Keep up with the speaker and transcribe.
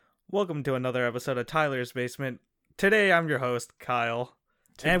Welcome to another episode of Tyler's Basement. Today I'm your host, Kyle.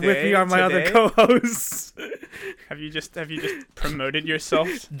 And with me are my other co-hosts, Have you just promoted yourself?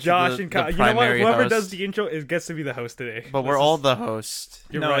 Josh The- and Kyle. the You know what? primary Whoever host. does the intro gets to be the host today. But we're all the host.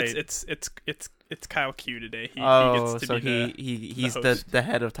 You're no, right. it's Kyle Q today. He Oh, gets to so be he's the the host. the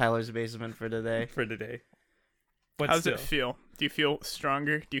head of Tyler's Basement for today. for today. But How's still. it feel? Do you feel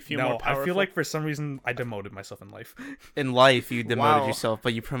stronger? Do you feel No, more powerful? I feel like for some reason I demoted myself in life. In life, you demoted Wow. yourself,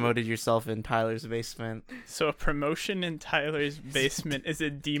 but you promoted yourself in Tyler's Basement. so. A promotion in Tyler's basement is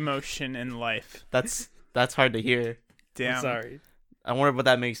a demotion in life. That's hard to hear. Damn. I'm sorry. I wonder what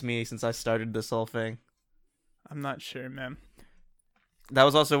that makes me since I started this whole thing. I'm not sure, man. That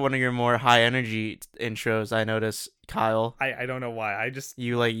was also one of your more high energy intros. I noticed, Kyle. I don't know why.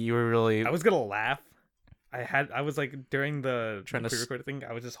 You were really. I was gonna laugh. I was like during the Trying to pre-recorded thing,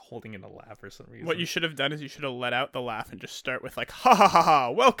 I was just holding in a laugh for some reason. What you should have done is you should have let out the laugh and just start with like, ha ha ha ha.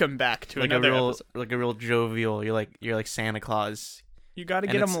 Welcome back to like a another real episode. like a real jovial. You're like Santa Claus. You got to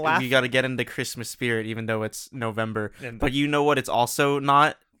And get them laughing. You got to get into Christmas spirit, even though it's November. And But you know what? It's also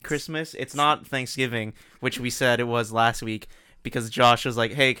not Christmas. It's not Thanksgiving, which we said it was last week, because Josh was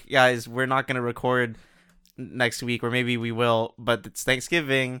like, "Hey guys, we're not gonna record next week, or maybe we will, but it's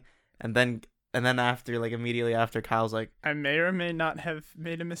Thanksgiving." And then after, like immediately after, Kyle's like, I may or may not have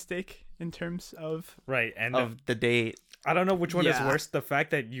made a mistake in terms of. right, and "Of the date." I don't know which one is Yeah. worse, the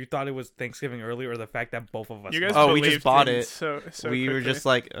fact that you thought it was Thanksgiving early or the fact that both of us You guys Oh, we just believed bought in it. So We were quickly. just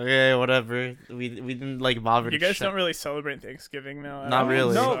like, "Okay, whatever." We didn't like bother. You to guys shut- don't really celebrate Thanksgiving now. Not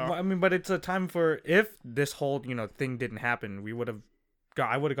really. No, So. I mean, but it's a time for if this whole thing didn't happen,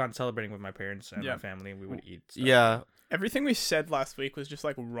 I would have gone celebrating with my parents and Yeah. my family. And we would eat. Stuff. Yeah, Everything we said last week was just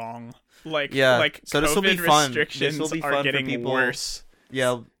like wrong. Like Yeah, like so COVID this will be fun. This restrictions will be are fun for getting people. worse. yeah,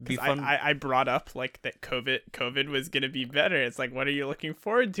 it'll be 'Cause fun. I brought up like that COVID was gonna be better. It's like, what are you looking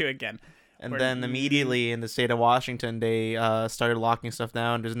forward to again? And We're- then immediately in the state of Washington, they started locking stuff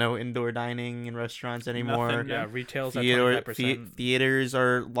down. There's no indoor dining in restaurants anymore. Nothing. Yeah, retail's at Theater, 25%. theaters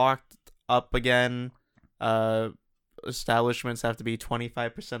are locked up again. Establishments have to be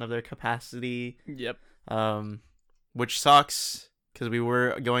 25% of their capacity, Yep. which sucks because we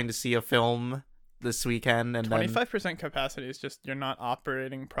were going to see a film this weekend, and then 25% capacity is just you're not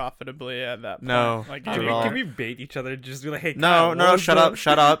operating profitably at that point. No, Like not Can at we, all. can we bait each other? Just be like, hey, no, Kyle, what no, was shut the- up,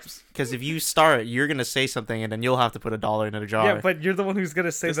 shut up. Because if you start, you're gonna say something, and then you'll have to put $1 in a jar. Yeah, but you're the one who's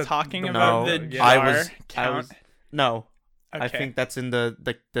gonna say Just that. talking the- about No, the yeah. jar I count. was no. Okay. I think that's in the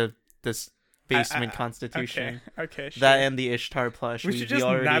this basement constitution. Okay. Sure. That and the Ishtar plush. we should just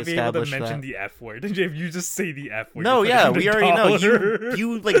already not be able to established mention that. the F word. If you just say the F word. No, you put yeah, it in we a already know. dollar.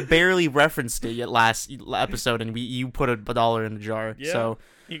 You like barely referenced it yet last episode, and you put $1 in a jar. Yeah. So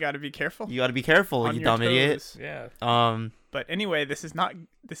You got to be careful. you got to be careful, On you your dumb idiot. toes. Yeah. But anyway, this is not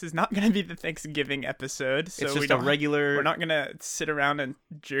going to be the Thanksgiving episode. So It's we just a don't, regular. we're not going to sit around and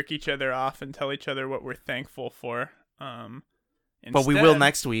jerk each other off and tell each other what we're thankful for. But we will Instead-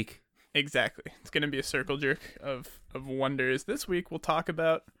 next week. Exactly. It's going to be a circle jerk of wonders. This week we'll talk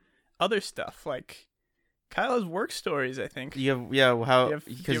about other stuff like Kyle's work stories, I think. You have how Do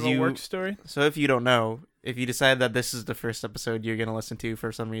you because have a work story? So if you don't know, if you decide that this is the first episode you're gonna listen to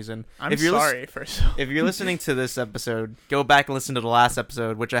for some reason, I'm if you're sorry first of all. if you're listening to this episode, go back and listen to the last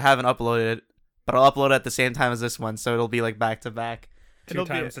episode, which I haven't uploaded, but I'll upload it at the same time as this one, so it'll be like back to back. It'll be-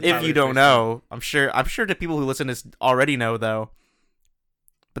 times the If Tyler's you don't Basement. know, I'm sure the people who listen to this already know though.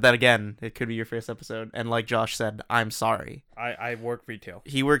 But then again, it could be your first episode, and like Josh said, I'm sorry. I work retail.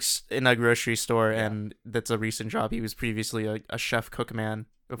 He works in a grocery store, and that's a recent job. He was previously a chef cook man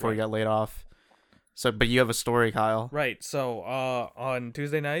before he Right. got laid off. So, but you have a story, Kyle. Right. So on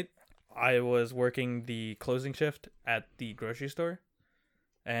Tuesday night, I was working the closing shift at the grocery store,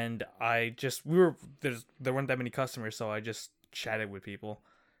 and there weren't that many customers, so I just chatted with people,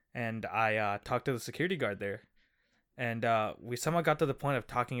 and I talked to the security guard there, and we somehow got to the point of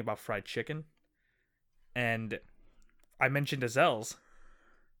talking about fried chicken, and I mentioned Azel's.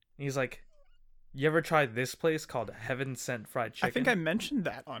 He's like, "You ever tried this place called Heaven Sent Fried Chicken?" I think I mentioned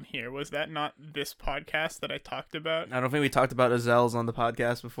that on here. Was that not this podcast that I talked about? I don't think we talked about Azel's on the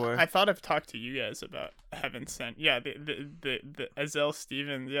podcast before. I thought I've talked to you guys about Heaven Sent. Yeah, the Azel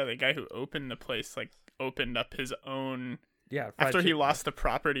Stevens, yeah, the guy who opened the place, like opened up his own yeah. Fried after he chicken. lost the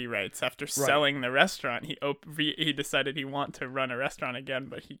property rights after selling the restaurant. He decided he wanted to run a restaurant again,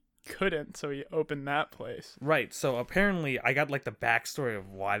 but he couldn't, so he opened that place. Right, so apparently I got like the backstory of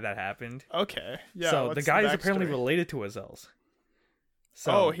why that happened. Okay, yeah. so what's the guy is apparently backstory? related to Azel's.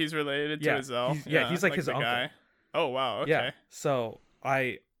 So, Oh, he's related to yeah, Azel. he's like his the uncle. guy. Oh wow. Okay. yeah. So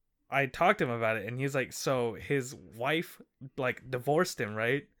I talked to him about it, and he's like, so his wife like divorced him,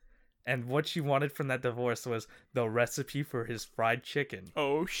 right? And what she wanted from that divorce was the recipe for his fried chicken.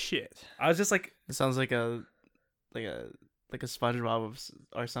 Oh shit. I was just like, It sounds like a SpongeBob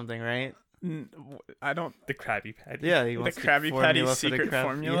or something, right? I don't. the Krabby Patty. Yeah, he wants Krabby formula Patty for the secret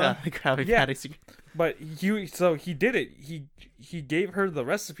formula? Yeah, the Krabby Yeah. Patty secret. But he did it. He gave her the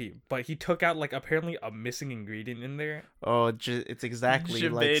recipe, but he took out like apparently a missing ingredient in there. Oh, it's exactly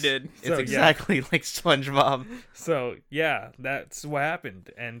like Debated. it's So, yeah. exactly like SpongeBob. So yeah, that's what happened.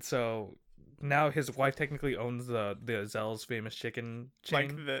 And so now his wife technically owns the Zell's famous chicken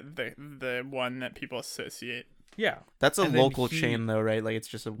chain. Like the one that people associate. Yeah, That's a And then local he- chain though, right? Like it's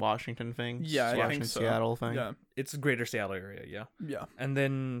just a Washington thing. Yeah, It's I Washington, think so. Seattle thing. Yeah. it's a greater Seattle area. Yeah, Yeah. and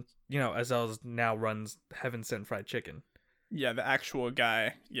then Azell's now runs Heaven Sent Fried Chicken. Yeah, the actual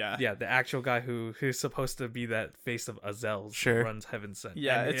guy. Yeah. Yeah, the actual guy who's supposed to be that face of Azell's Sure. runs Heaven Sent.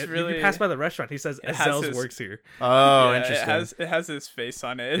 Yeah, And it's if really- You pass by the restaurant, he says It has Azell's his- works here. Oh, Yeah, interesting. It has his face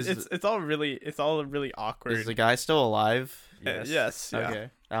on it. Is It's all really awkward. Is the guy still alive? Yes. Yeah. Okay.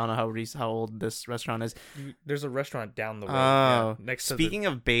 I don't know how old this restaurant is. There's a restaurant down the road. Oh, next to speaking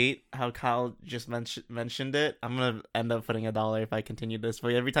of bait, how Kyle just mentioned it, I'm gonna end up putting $1 if I continue this.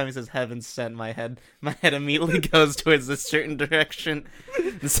 But every time he says "heaven sent," my head immediately goes towards a certain direction.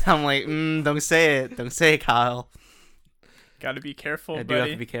 So I'm like, don't say it, Kyle. Got to be careful, I do have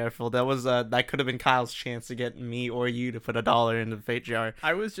buddy. to be careful. That was that could have been Kyle's chance to get me or you to put $1 into the fate jar.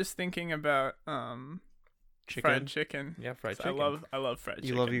 I was just thinking about fried chicken. Yeah, fried 'Cause chicken. I love fried chicken.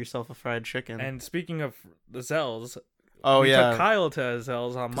 You love yourself a fried chicken. And speaking of the Zell's, oh we yeah, took Kyle to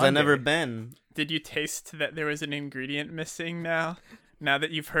Zell's on because Monday. I never been. Did you taste that there was an ingredient missing now? Now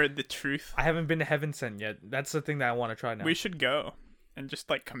that you've heard the truth, I haven't been to Heaven Sent yet. That's the thing that I want to try now. we should go and just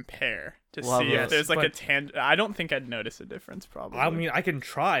like compare to We'll have see a- if there's like a but- I don't think I'd notice a difference. Probably. I mean, I can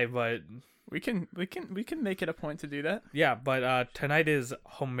try, but we can make it a point to do that. yeah, but tonight is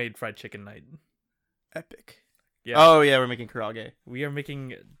homemade fried chicken night. Epic. Yeah, Oh yeah, we're making karage. we are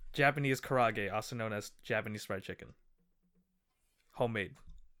making Japanese karage, also known as Japanese fried chicken. Homemade.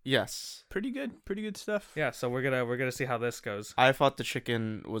 Yes, Pretty good stuff. Yeah, so we're gonna see how this goes. I thought the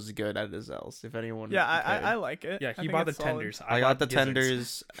chicken was good at Azell's. If anyone, Yeah, cared. I like it. Yeah, I he think bought the it's solid. tenders. I got the bought gizzards.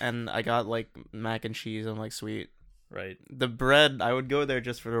 tenders and I got like mac and cheese and like sweet. Right. The bread, I would go there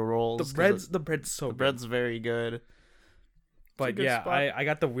just for the rolls. The 'cause bread's so the good. bread's very good. But good yeah, spot. I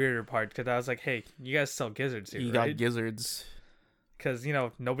got the weirder part because I was like, hey, you guys sell gizzards here, You right? got gizzards. Because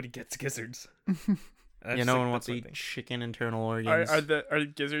nobody gets gizzards. Yeah, no one wants to eat chicken internal organs. Are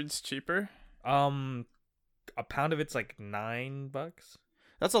gizzards cheaper? A pound of it's like $9.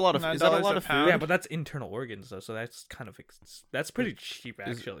 That's a lot of. Is that a $9 lot a of food? pound? Yeah, but that's internal organs though, so that's kind of that's pretty cheap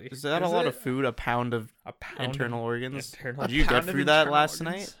actually. Is that a Is lot it? of food? A pound of A pound internal organs? internal- Did you get pound of through that internal last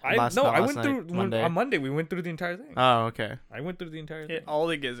organs? night? Last, no, not I last went night, through Monday. on Monday. We went through the entire thing. Oh, okay. I went through the entire thing. Hit all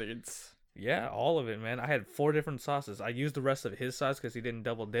the gizzards. Yeah, all of it, man. I had 4 different sauces. I used the rest of his sauce because he didn't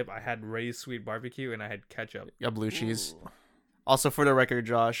double dip. I had Ray's sweet barbecue and I had ketchup. Yeah, blue cheese. Ooh. Also, for the record,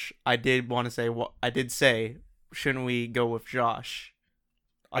 Josh, I did want to say I did say, shouldn't we go with Josh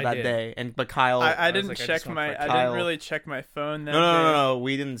on I that did. day? But Kyle, I was didn't like, I check just want my. fried I Kyle. didn't really check my phone. That no, day.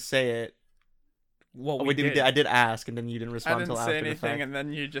 we didn't say it. Well, We did. I did ask, and then you didn't I respond didn't until say after the anything, fact. and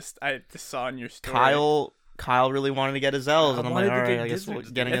then I just saw in your story. Kyle really wanted to get his L's, I and I'm wanted like, to all get right, I guess we're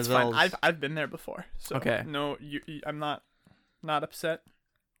gizzards, getting dude. his It's fine. L's. I've been there before. So Okay. No, I'm not upset.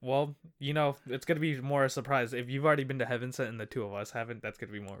 Well, it's gonna be more a surprise if you've already been to Heaven Sent and the two of us haven't. That's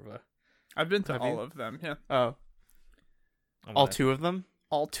gonna be more of a. I've been to Have all you? of them. Yeah, Oh, I'm all gonna- 2 of them?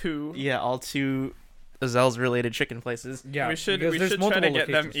 all 2. Yeah, all 2 Azell's related chicken places. Yeah, we should because there's try to multiple get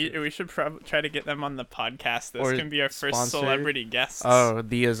them. locations too. We should try to get them on the podcast. This Or can be our first sponsor. celebrity guests. Oh,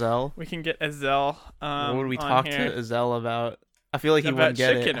 the Azell. We can get Azell. What would we on talk here. to Azell about? I feel like he About wouldn't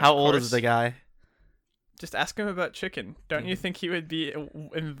get chicken, it. of How old course. is the guy? Just ask him about chicken. Don't you think he would be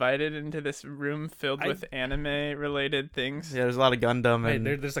invited into this room filled I- with anime-related things? Yeah, there's a lot of Gundam Hey, and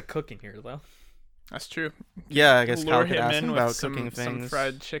there's a cook in here though. That's true. yeah, I guess Lure Kyle could him ask in him with about some, cooking some things.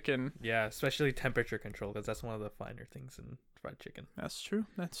 fried chicken. Yeah, especially temperature control because that's one of the finer things in fried chicken. That's true.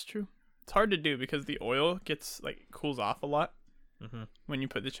 That's true. It's hard to do because the oil gets cools off a lot Mm-hmm. when you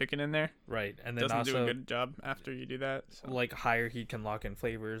put the chicken in there. Right, and then Doesn't also do a good job after you do that. So. like higher heat can lock in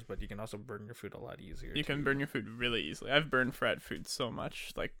flavors, but you can also burn your food a lot easier. You can too. burn your food really easily. I've burned fried food so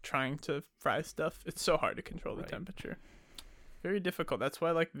much, trying to fry stuff. It's so hard to control the Right. temperature. Very difficult. That's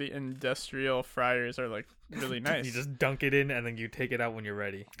why the industrial fryers are really nice. You just dunk it in and then you take it out when you're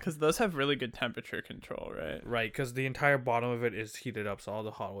ready. Because those have really good temperature control, right? Right, because the entire bottom of it is heated up, so all the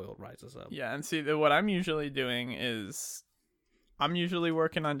hot oil rises up. Yeah, and see, what I'm usually doing is I'm usually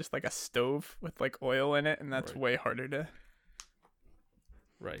working on just a stove with oil in it, and that's Right. way harder to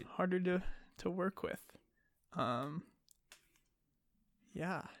Right. harder to work with.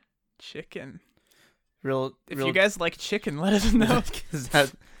 Yeah, chicken. If you guys like chicken, let us know. Is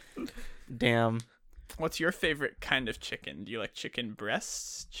that damn? What's your favorite kind of chicken? Do you like chicken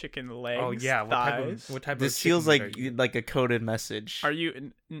breasts, chicken legs, Oh yeah. thighs? What type This of feels chicken like are you? like a coded message. Are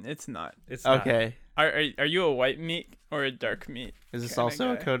you? It's not. It's not. Okay. Are you a white meat or a dark meat? Is this kinda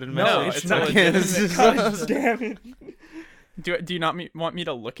also a guy? coded No, message? it's it's not. a legitimate God damn it. Do you not want me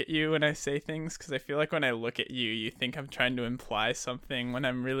to look at you when I say things? Because I feel like when I look at you, you think I'm trying to imply something when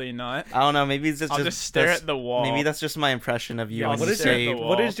I'm really not. I don't know. Maybe it's I'll just stare that's- at the wall. Maybe that's just my impression of you Yeah, when what you is say your-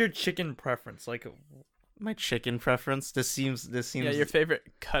 what is your chicken preference? Like, my chicken preference. This seems. Yeah, your favorite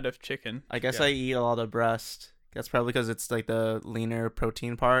cut of chicken. I guess Yeah. I eat a lot of breast. That's probably because it's like the leaner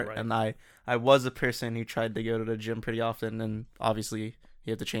protein part, Right. and I was a person who tried to go to the gym pretty often, and obviously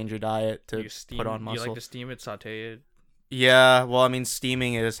you have to change your diet to you steam, put on you muscle. like to steam it, saute it, Yeah, well, I mean,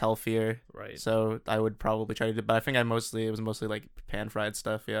 steaming is healthier, right? so I would probably try to do. But I think it was mostly like pan fried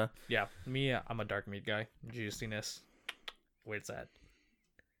stuff. Yeah, Yeah, me, I'm a dark meat guy. Juiciness, where it's at.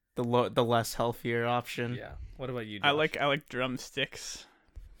 the less healthier option. Yeah. What about you? I Josh? like drumsticks.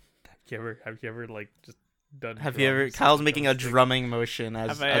 Have you ever like just done? Have you ever? drums, Kyle's making a drumsticks? drumming motion as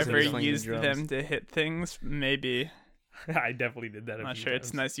Have I as ever he's playing the used drums. them to hit things? Maybe. I definitely did that. I'm not sure.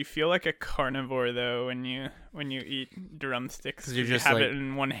 It's nice. You feel like a carnivore though when you eat drumsticks. 'Cause you're you just have like- it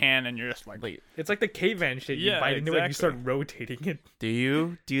in one hand and you're just like. Wait, It's like the caveman shit. You Yeah, bite into it, and you start exactly. rotating it. do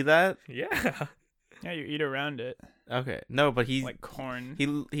you do that? Yeah. Yeah, you eat around it Okay, no, but like corn.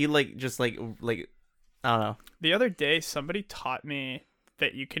 he like just like I don't know. The other day, somebody taught me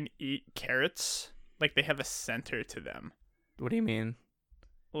that you can eat carrots like they have a center to them. What do you mean?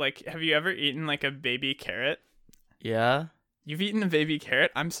 Like, have you ever eaten like a baby carrot? Yeah. You've eaten a baby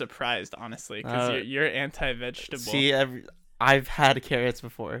carrot? I'm surprised, honestly, because you're anti-vegetable. See, I've had carrots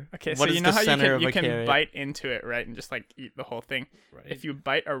before. Okay, What so is you know the how center of you a can carrot? bite into it, right, and just like eat the whole thing. Right. If you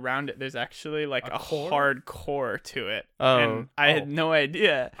bite around it, there's actually like A a core? hard core to it. Oh. And I had no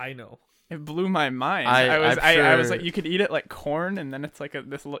idea. I know. It blew my mind. I'm I was sure- like, you could eat it like corn, and then it's like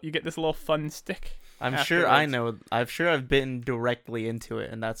you get this little fun stick. I'm sure I afterwards. know. I'm sure I've bitten directly into it,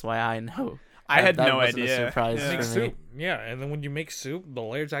 and that's why I know. I had that no wasn't a idea. surprise Yeah. for Make me. soup. Yeah, and then when you make soup, the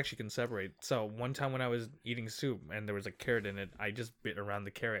layers actually can separate. So one time when I was eating soup and there was a carrot in it, I just bit around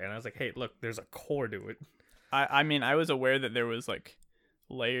the carrot and I was like, "Hey, look, there's a core to it." I mean, I was aware that there was like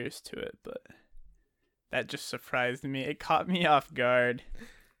layers to it, but that just surprised me. It caught me off guard.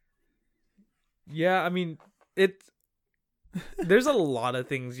 Yeah, I mean, there's a lot of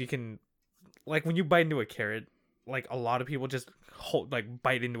things you can, like when you bite into a carrot, like a lot of people just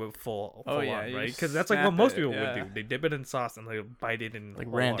bite into it full Oh, on, yeah, you right? just Because that's like what snap most it, people yeah. would do. They dip it in sauce and they bite it in Like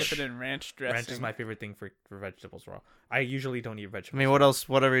whole ranch. Dip it in ranch dressing. Ranch is my favorite thing for vegetables raw. I usually don't eat I vegetables. mean, what else?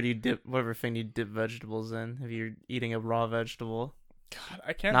 Whatever you dip, whatever thing you dip vegetables in. If you're eating a raw vegetable, God,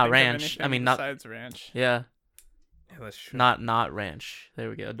 I can't Not think ranch. of anything I mean, not- besides ranch. yeah, Yeah, that's true. not ranch. There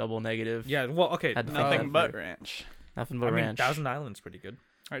we go. Double negative. Yeah, well, okay. Had to think Nothing that but through. ranch. Nothing but I mean, ranch. Thousand Island's pretty good.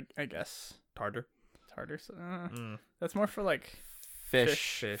 I guess. Tartar. Tartar. Mm. That's more for like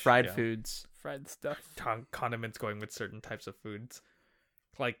Fish, Fish, fried yeah. foods. fried stuff. Condiments going with certain types of foods.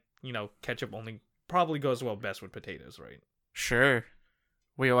 Like, ketchup only probably goes well best with potatoes, right? Sure.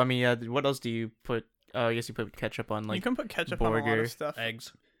 Well, I mean, yeah. What else do you put? I guess you put ketchup on You like can put ketchup on a lot burger. of stuff.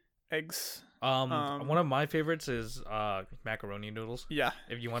 Eggs. Eggs. One of my favorites is macaroni noodles. Yeah.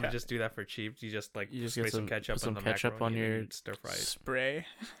 If you want to Okay. just do that for cheap, you just You just spray get some ketchup some on the ketchup on macaroni your- and stir fry it. Spray.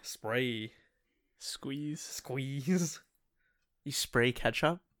 Spray, Squeeze. squeeze. You spray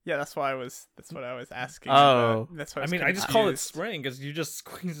ketchup? Yeah, that's what I was asking. Oh. about. That's what I was mean, I just call it confused. spraying because you just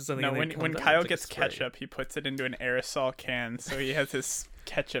squeeze something. No, and then when it comes when out. Kyle It's like a gets spray. ketchup, he puts it into an aerosol can, so he has his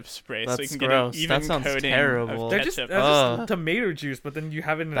ketchup spray, so he That's can gross. get an even That sounds coating terrible. of They're ketchup. that's Ugh. just tomato juice, but then you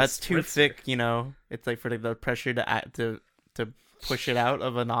have it in That's a too spritzer. thick. It's like for the pressure to push it out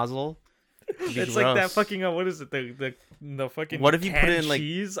of a nozzle. It'd be It's like that gross. fucking what is it the fucking What if you put canned in, like-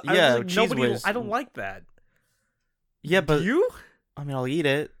 cheese? yeah, I was like, Cheese nobody. Whiz. I don't like that. Yeah, but Do you? I mean, I'll eat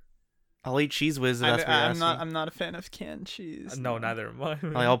it. I'll eat Cheese Whiz if that's what you're asking. I'm not a fan of canned cheese. No, neither am I.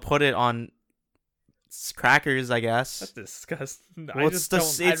 Like, I'll put it on crackers, I guess. That's disgusting. Well, I it's just the don't.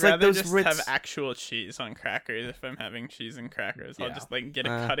 s- I'd it's like rather those just Ritz- have actual cheese on crackers if I'm having cheese and crackers. I'll Yeah. just like get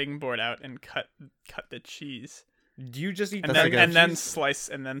a cutting board out and cut the cheese, Do you just eat and That's then like a- and then cheese?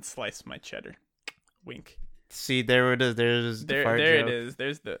 slice my cheddar. Wink. See, there it is. There's the There fart there joke. it is.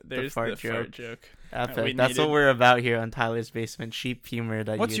 There's the fart fart joke. Epic. we That's what needed. we're about here on Tyler's Basement. Cheap humor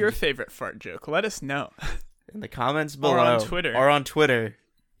that What's you your favorite fart joke? Let us know. in the comments below Or on Twitter. or on Twitter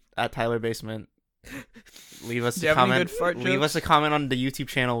at Tyler Basement. Leave us Do you a have any comment. good fart Leave us a jokes? comment on the YouTube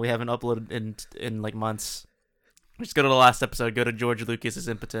channel. We haven't uploaded in like months. Just go to the last episode. Go to George Lucas is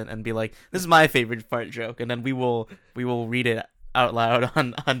impotent and be like, "This is my favorite fart joke," and then we will read it out loud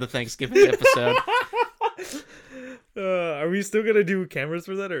on the Thanksgiving episode. Are we still gonna do cameras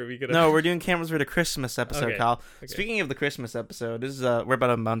for that, or are we gonna? No, we're doing cameras for the Christmas episode, Okay, Kyle. okay. Speaking of the Christmas episode, this is we're about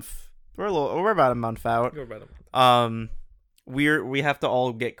a month. We're about a month out. Go about them. We have to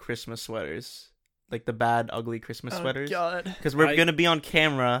all get Christmas sweaters, like the bad, ugly Christmas Oh sweaters, God. because we're I- gonna be on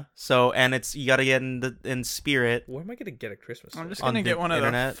camera. So and it's you gotta get in spirit, Where am I gonna get a Christmas? I'm sweater? just on gonna the get one of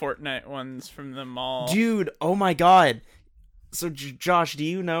internet. the Fortnite ones from the mall. dude. Oh my god. So Josh, do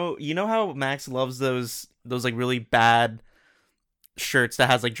you know how Max loves those like really bad shirts that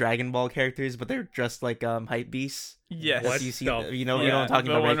has like Dragon Ball characters, but they're dressed like hype beasts. Yes. What? You see, No. you know Yeah, what I'm talking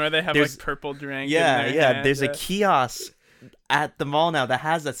the about, one right? where they have There's- like purple drink. Yeah, in their yeah. hand, There's a kiosk at the mall now that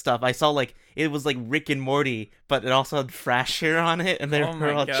has that stuff. I saw like it was like Rick and Morty, but it also had Frasher on it, and they Oh were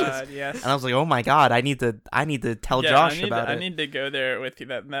my all God! just. Yes. And I was like, oh my god, I need to tell Yeah, Josh I need about to, it. I need to go there with you.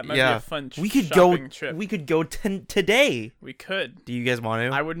 That might be Yeah. a fun we could go. shopping trip. We could go today. We could. Do you guys want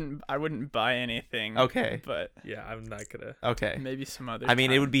to? I wouldn't buy anything. Okay. But Yeah, I'm not gonna. Okay. maybe some other. I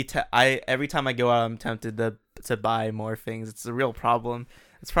mean, it time. would be. Every time I go out, I'm tempted to buy more things. It's a real problem.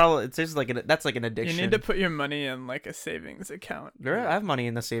 It's just like that's like an addiction. You need to put your money in like a savings account. I have money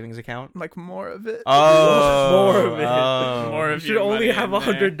in the savings account. Like more of it. More of it. More You of should your only money have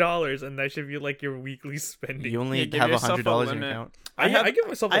in there. $100, and that should be like your weekly spending. You only Yeah, give have yourself a $100 in your limit. account. I give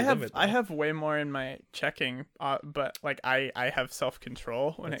myself a I have limit. I though. have way more in my checking, but like I have self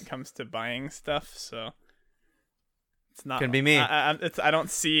control when it comes to buying stuff, so it's not. Can be me. I don't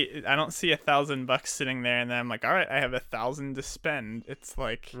see $1,000 sitting there, and then I'm like, all right, I have 1,000 to spend. It's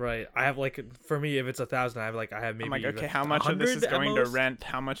like Right. I have like for me, if it's 1,000, I have maybe. I'm like, okay, even how much of this is 100 at going to most? rent?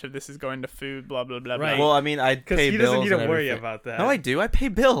 How much of this is going to food? Blah blah blah. Right. blah. Well, I mean, I Because pay he bills. doesn't need to and worry everything. about that. No, I do. I pay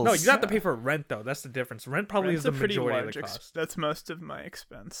bills. No, you don't have to Yeah. pay for rent though. That's the difference. Rent probably Rent's is the a pretty majority of large the cost. That's most of my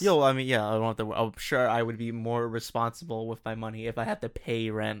expense. Yo, I mean, yeah, I don't have to. I'm sure I would be more responsible with my money if I had to pay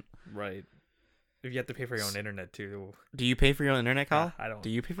rent. Right. If you have to pay for your own internet too. Do you pay for your own internet, Kyle? I don't. Do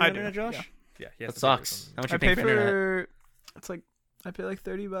you pay for I your do, internet, Josh? yeah. Yeah. he has That to pay for sucks. something. How much I you pay pay for internet? for. It's like I pay like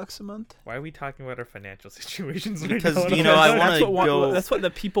 $30 a month. Why are we talking about our financial situations? Because, right now? you know, I That's wanna go- That's what the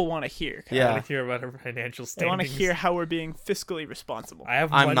people want to hear. I Yeah. want to hear about our financial They want to standings. hear how we're being fiscally responsible. I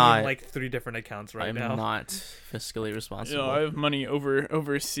have I'm money not. in like 3 different accounts right I'm now. not fiscally responsible. I have money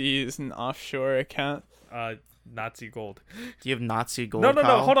overseas and offshore account. Nazi gold. Do you have Nazi gold? No.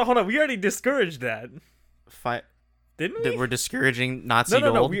 Kyle? Hold on. We already discouraged that, didn't That we? we're discouraging Nazi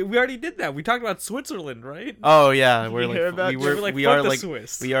No. gold. We already did that. We talked about Switzerland, right? Oh yeah, Did we're you like hear about- we we were were like, we fuck are the like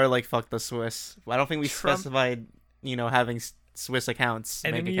Swiss. we are like fuck the Swiss. I don't think we Trump- specified having Swiss accounts.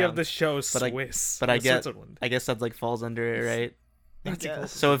 bank Enemy of the accounts. show, But I- Swiss. but I or get- Switzerland. I guess that like falls under it, right? Nazi guess. gold.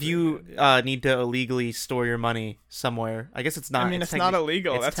 So if you need to illegally store your money somewhere, I guess it's not. I mean, it's not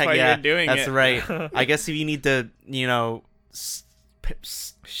illegal. it's That's tech- why yeah, you're doing That's it. right. I guess if you need to,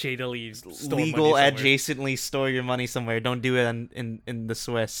 Shadily store legal money somewhere. adjacently store your money somewhere, don't do it in the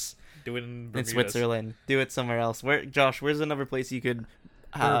Swiss, Do it in in Bermuda. Switzerland. Do it somewhere else. Josh? Where's another place you could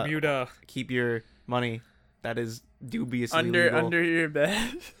Bermuda. keep your money that is dubiously under legal? under your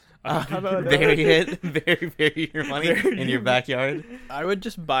bed. How about that? bury it, bury your money in your backyard. I would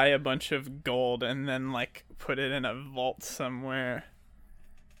just buy a bunch of gold and then like put it in a vault somewhere.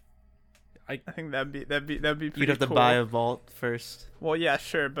 I think that'd be pretty You'd have to cool. buy a vault first. Well, yeah,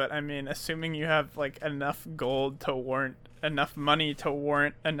 sure, but I mean, assuming you have like enough gold to warrant enough money to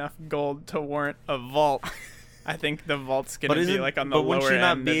warrant enough gold to warrant a vault, I think the vault's gonna be like on the but lower wouldn't you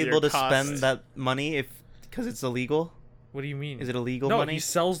not end be of able your to cost. spend that money because it's illegal? What do you mean? Is it illegal no, money? he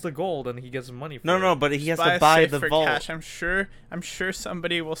sells the gold and he gets money for No, it. but he has Buy to a buy safe the for vault. cash. I'm sure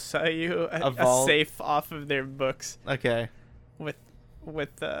somebody will sell you a vault. safe off of their books Okay, with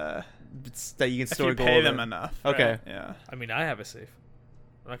it's that you can if store you gold. pay in. them enough. Okay. right? Yeah. I mean, I have a safe.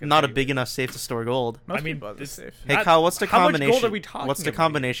 I'm gonna Not a tell you big enough safe to store gold. Most I mean, people have a this- safe. Hey Not- Kyle, what's the how much combination? gold are we talking What's the about?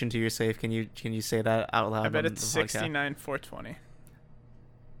 combination to your safe? Can you say that out loud? I bet on it's the podcast? 69,420.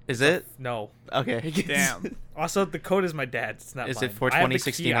 Is it? No. Okay. Damn. Also, the code is my dad's. It's not Is mine. it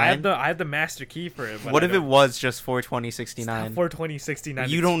 42069? I have the key. I have the master key for it. But What I if it don't- was just 42069? 42069?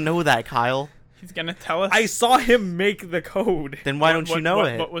 You don't know that, Kyle. He's gonna tell us. I saw him make the code. Then why don't you know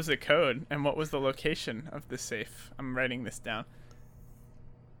it? What was the code and what was the location of the safe? I'm writing this down.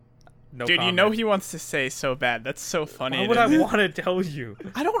 No Dude, you comment. know he wants to say so bad. That's so funny. Why would I isn't it? want to tell you?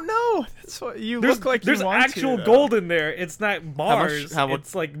 I don't know. That's what you There's look like. there's you want actual to, though. gold in there. It's not much- bars. how much-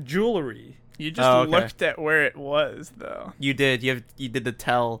 It's like jewelry. You just looked at where it was, though. You did. You did the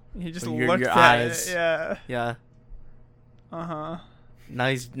tell. You just with looked your at eyes. it. Yeah. Yeah. Uh-huh. Now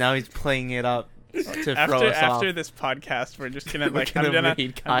he's playing it up to throw us off. After this podcast, we're just gonna We're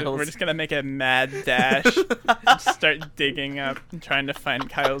just gonna make a mad dash, and start digging up and trying to find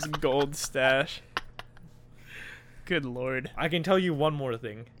Kyle's gold stash. Good lord! I can tell you one more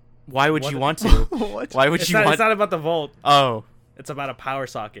thing. Why would you want to? What? Why would It's you not, want? it's not about the vault. Oh, It's about a power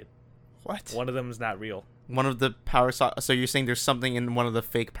socket. What? One of them is not real. one of the power sockets. So you're saying there's something in one of the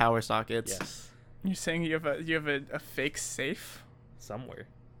fake power sockets? Yes. You're saying you have a fake safe? Somewhere.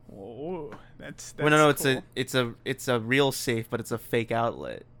 Whoa, that's Well, no, cool. it's a real safe, but it's a fake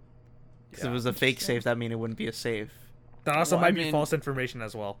outlet. Because if Yeah. it was a fake Interesting. safe, that mean it wouldn't be a safe. That also Well, I might be mean- false information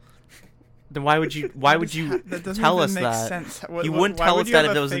as well. Then why would you That doesn't tell even us make that? sense. You wouldn't why tell would us you that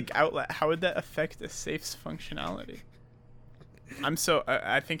have if a it was fake outlet. How would that affect a safe's functionality?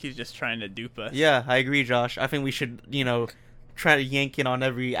 I think he's just trying to dupe us. Yeah, I agree, Josh. I think we should, try to yank in on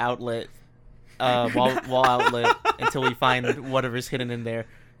every outlet, wall outlet, until we find whatever's hidden in there.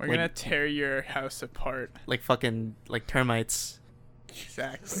 We're Like- gonna tear your house apart. Like fucking termites.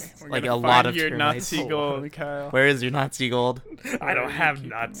 Exactly. We're Like gonna a lot find of your termites. Nazi gold, Kyle. Where is your Nazi gold? I are don't you have keeping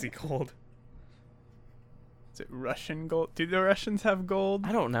Nazi it? gold. Is it Russian gold? Do the Russians have gold?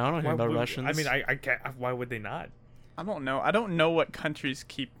 I don't know. I don't know Why about would- Russians. I mean, I can't. Why would they not? I don't know. I don't know what countries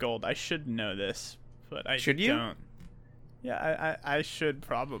keep gold. I should know this, but I Should you? don't. Yeah, I should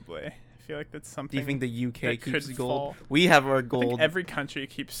probably. I feel like that's something. Do you think the UK that keeps could gold? fall? We have our I think gold every country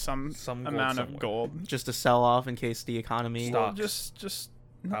keeps some Some gold amount of somewhere. gold. just to sell off in case the economy. Stop. Well, Stocks. just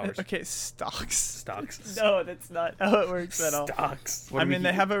Powers. okay, stocks. Stocks. No, that's not how it works at all. Stocks. What I do we mean, they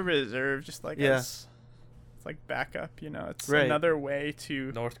keep? have a reserve, just like Yeah. it's like backup. It's Right. another way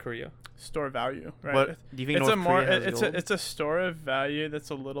to North Korea. store value, right? What do you think? It's North a more Korea has it's gold? a store of value that's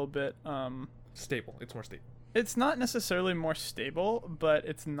a little bit Stable. It's more stable. it's not necessarily more stable, but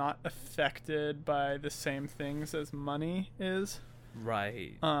it's not affected by the same things as money is.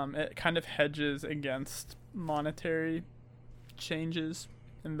 Right. It kind of hedges against monetary changes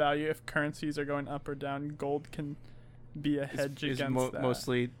in value. If currencies are going up or down, gold can be a hedge is against that.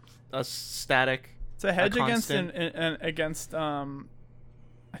 mostly a static. It's a hedge against constant. against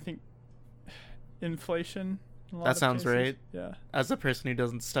I think inflation. in a lot That of sounds cases. right. Yeah. As a person who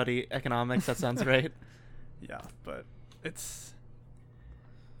doesn't study economics, that sounds right. Yeah, but it's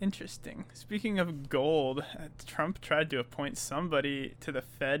interesting. Speaking of gold, Trump tried to appoint somebody to the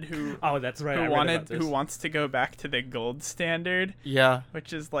Fed who Oh, that's right. I read about this. who wants to go back to the gold standard, Yeah.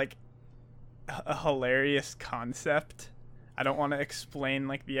 which is like a hilarious concept. I don't want to explain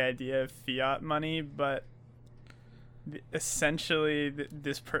like the idea of fiat money, but essentially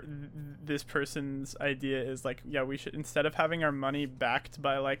this person's idea is like, yeah, we should, instead of having our money backed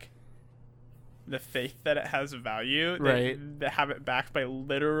by like the faith that it has value, Right. they have it backed by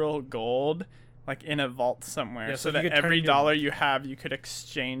literal gold, like in a vault somewhere, Yeah, so so you that could turn every your- dollar you have, you could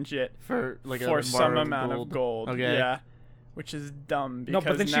exchange it For like for a some bar amount of gold. Okay. Yeah, which is dumb No,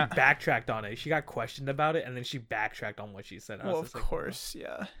 because but then she now- backtracked on it. She got questioned about it, and then she backtracked on what she said. I was Well, of just like, course,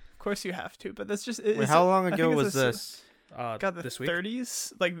 yeah, of course you have to, but that's just. Wait, how long ago was this? God, the this week.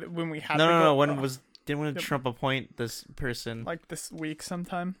 30s, like when we had. No, the no, no. gold- When Yep. Trump appoint this person like this week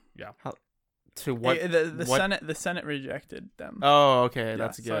sometime. to what? The what- Senate rejected them. Oh, okay, Yeah,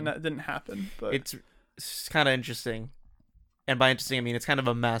 that's So good. that didn't happen, but It's kind of interesting, and by interesting I mean it's kind of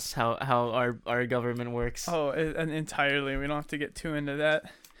a mess how our government works. and entirely, we don't have to get too into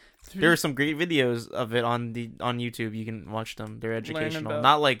that. There are some great videos of it on YouTube. You can watch them. They're educational.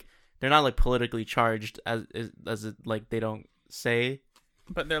 about- They're not like politically charged as it like they don't say.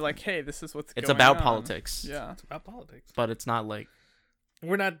 But they're like, hey, this is what's. It's going about on. politics. Yeah. It's about politics. But it's not like.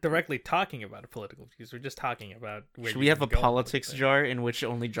 We're not directly talking about political views. We're just talking about. Where Should you we have can a go with politics it. jar in which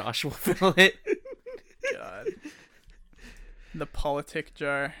only Josh will fill it? God. The politic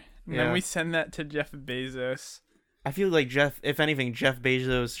jar. And Yeah. then we send that to Jeff Bezos. I feel like if anything, Jeff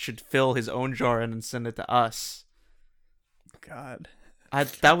Bezos should fill his own jar and then send it to us. God.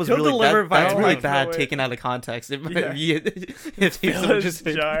 That was He'll really deliver that's via really drone. bad No, wait. taken out of context. It might Yeah. be if he Fill his just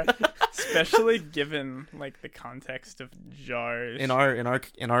jar. Especially given like the context of jars in our in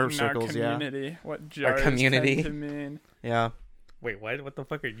circles, our community. What jars community. tend to mean. yeah. Wait, what the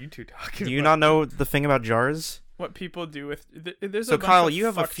fuck are you two talking Do you about? not know the thing about jars? What people do with there's So, a bunch Kyle, of you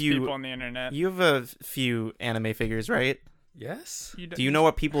have a fucked few- people on the internet. You have a few anime figures, right? Yes. Do you know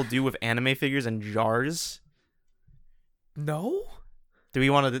what people do with anime figures and jars? No. Do we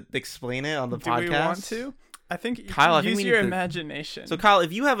want to explain it on the do podcast? we want to? I think Kyle, I think use we your need to- imagination. So, Kyle,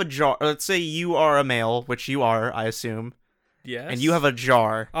 if you have a jar, let's say you are a male, which you are, I assume, Yes. and you have a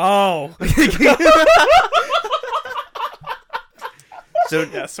jar. Oh. So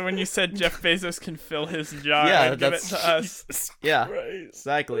Yeah, so when you said Jeff Bezos can fill his jar Yeah, and give it that's- to us, yeah, Right.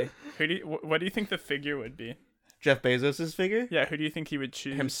 exactly. what do you think the figure would be? Jeff Bezos's figure Yeah, who do you think he would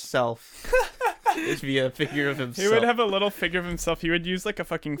choose? himself. It'd be a figure of himself. He would have a little figure of himself. He would use like a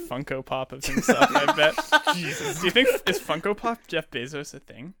fucking Funko Pop of himself, I bet. Jesus. Do you think is Funko Pop Jeff Bezos a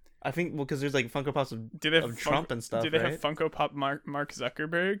thing? I think because there's like Funko Pops of Do they have Trump and stuff, Do they right? have Funko Pop Mark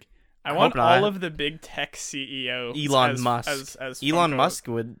Zuckerberg? I I want hope not. all of the big tech CEOs. Elon as, Musk. As Elon Funko- Musk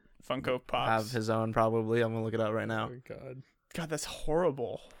would Funko Pops. have his own probably. I'm gonna look it up right now. Oh God. God, that's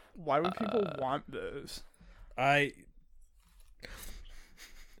horrible. Why would people want those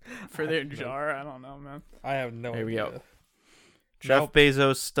for their jar? I don't know, man. I have no Here we idea. go. Jeff Nope.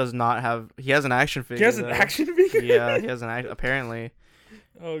 Bezos does not have. He has an action figure. He has an though. action figure. Yeah, he has an apparently.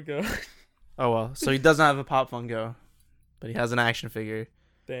 Oh God. Oh well, so he doesn't have a Pop Funko, but he has an action figure.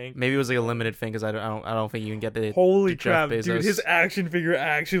 Dang. Maybe it was like a limited thing because I don't think you can get the. Holy to Jeff crap, dude! Bezos. His action figure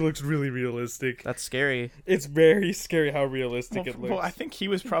actually looks really realistic. That's scary. It's very scary how realistic it looks. Well, I think he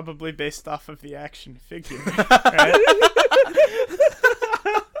was probably based off of the action figure. Right?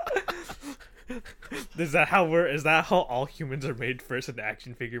 Is that how all humans are made first? An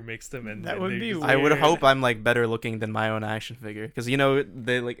action figure makes them, and That then would they be just- I would Weird. hope I'm like better looking than my own action figure because you know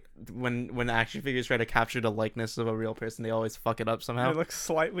they like when action figures try to capture the likeness of a real person, they always fuck it up somehow. They look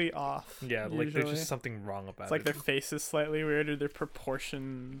slightly off. Yeah, like there's usually. just something wrong about It's like it. their face is slightly weird or their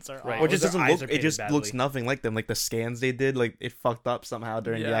proportions are Right. off. Or it just their doesn't eyes look. are It just painted looks badly. nothing like them. Like the scans they did, like it fucked up somehow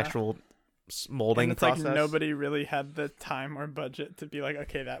during the Yeah. actual molding and it's process. like nobody really had the time or budget to be like,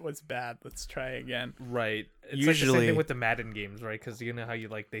 okay, that was bad. Let's try again. Right. It's like the Usually- same thing with the Madden games, right? Because you know how you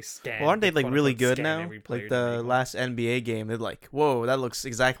like they scan. Well, aren't they like quote, really unquote, good scan now? every player Like to make the one. last NBA game, they're like, whoa, that looks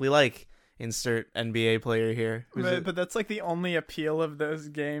exactly like insert NBA player here. Who's it? But that's like the only appeal of those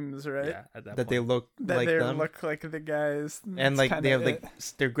games, right? Yeah, at that that they point. look That like they them. look like the guys. And That's like kinda they have it.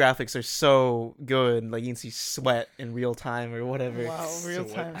 like their graphics are so good, like you can see sweat in real time or whatever. Wow, real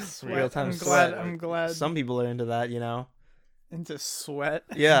time Sweat. sweat. Real-time I'm sweat. glad. I'm glad. Some people are into that, you know. into sweat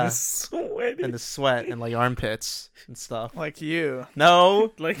Yeah, Sweaty. and the sweat and like armpits and stuff. like you.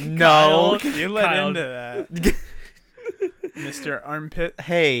 No, Like no. Kyle- You let Kyle- into that, Mr. Armpit.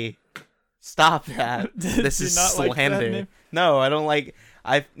 Hey, stop that. This Do you is not like that slander. name? No, I don't like.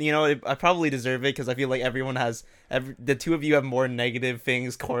 I I probably deserve it because I feel like everyone has. The two of you have more negative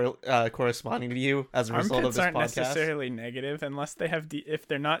things corresponding to you as a result of Armpits this aren't podcast. necessarily negative unless they have if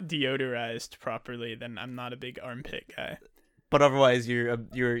they're not deodorized properly. Then I'm not a big armpit guy. But otherwise, you're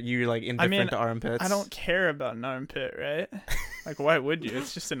like indifferent mean, to armpits. I don't care about an armpit, right? Like, why would you?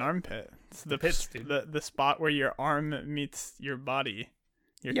 It's just an armpit. It's the Pits, dude. the spot where your arm meets your body,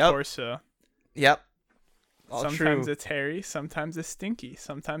 your Yep. torso. Yep. All Sometimes true. it's hairy, sometimes it's stinky,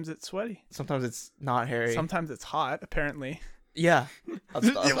 sometimes it's sweaty, Sometimes it's not hairy. sometimes it's hot. Apparently, Yeah. Why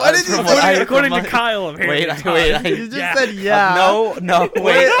did you from say what I- according from to my- Kyle, apparently. Wait, it's wait, hot. I- you just Yeah. said yeah. No,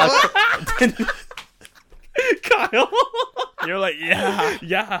 wait. Kyle. You're like yeah.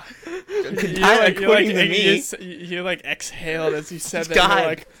 Yeah. According to me. You like exhaled as you said that. God. You're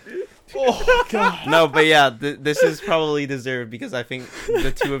like, oh god. No, but yeah, this is probably deserved because I think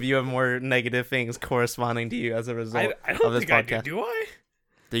the two of you have more negative things corresponding to you as a result I of don't this think I podcast. do. Do I?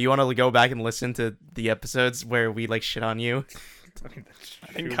 Do you want to go back and listen to the episodes where we like shit on you?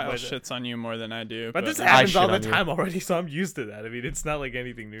 I think Kyle shits on you more than I do. But this I happens shit all the on you. time already, so I'm used to that. I mean, it's not like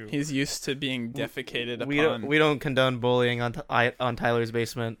anything new. He's used to being defecated We upon. don't condone bullying on on Tyler's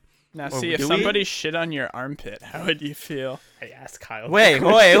basement. Now, Or see, if do we? somebody shit on your armpit, how would you feel? I asked Kyle. Wait,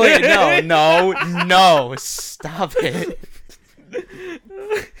 no, stop it.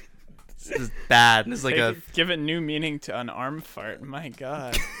 This is bad. This is like Give it new meaning to an arm fart. My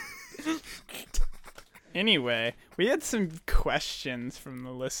God. Anyway, we had some questions from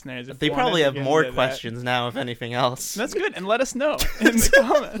the listeners. If they you wanna probably have dig more into that. questions now, if anything else. That's good, and let us know in the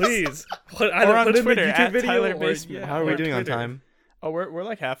comments. Please. Or on Twitter, at Tyler or, Basement. How are we or doing on Twitter. time? Oh, we're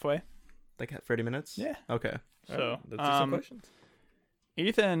like halfway. Like 30 minutes? Yeah. Okay. So, let's do some questions.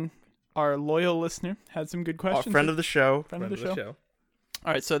 Ethan, our loyal listener, had some good questions. Friend of the show. Friend of the show.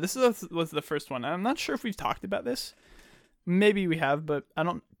 All right, so this was the first one. I'm not sure if we've talked about this. Maybe we have, but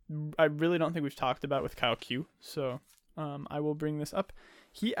I really don't think we've talked about it with Kyle Q. So I will bring this up.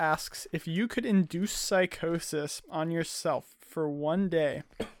 He asks, if you could induce psychosis on yourself for one day,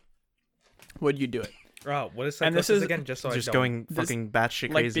 would you do it? Oh, what is And this psychosis is again? Just so Just I don't. going fucking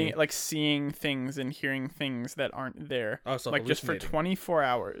batshit Like crazy. seeing things and hearing things that aren't there. Oh, so Like just for hallucinating. 24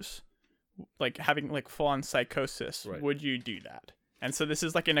 hours, like having like full on psychosis. Right. Would you do that? And so this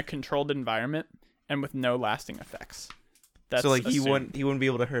is like in a controlled environment and with no lasting effects. That's So like he assumed. wouldn't be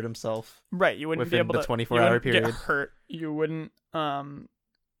able to hurt himself. Right, you wouldn't be within able the to 24-hour you wouldn't period. get hurt. You wouldn't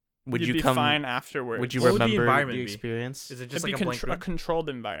Would you'd you be come? fine afterwards. Would you What would the remember environment the be? experience? Is it just It'd like be a blank a room? controlled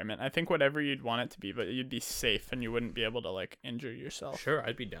environment. I think whatever you'd want it to be, but you'd be safe and you wouldn't be able to like injure yourself. Sure,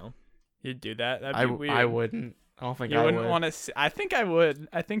 I'd be down. You'd do that. That'd be weird. I wouldn't. I don't think You I wouldn't would. want to. I think I would.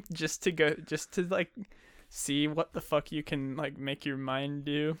 I think just to like see what the fuck you can like make your mind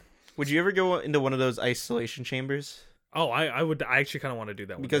do. Would you ever go into one of those isolation chambers? Oh, I would. I actually kind of want to do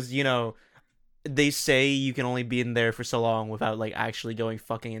that one. Because they say you can only be in there for so long without like actually going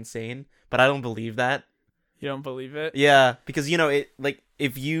fucking insane, but I don't believe that. You don't believe it? Yeah, because it like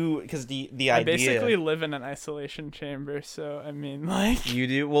if you because the I idea basically live in an isolation chamber, so I mean, like, you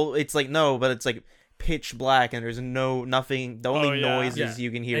do well. It's like no, but it's like pitch black and there's nothing. The only yeah. noises Yeah.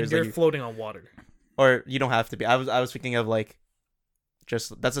 you can hear and is you're like, floating on water. or you don't have to be. I was thinking of like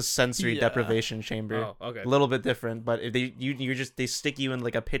just that's a sensory Yeah. deprivation chamber. Oh, okay. A little bit different, but if they stick you in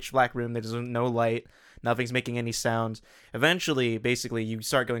like a pitch black room, there's no light, nothing's making any sounds. Eventually, basically, you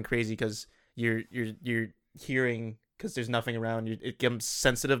start going crazy because you're hearing because there's nothing around. It becomes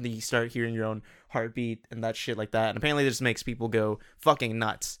sensitive, and you start hearing your own heartbeat and that shit like that. And apparently, this makes people go fucking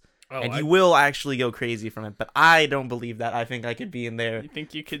nuts, Oh, and you will actually go crazy from it. But I don't believe that. I think I could be in there. you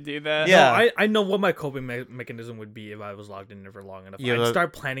think you could do that? Yeah. No, I know what my coping mechanism would be if I was logged in there for long enough. Yeah, I'd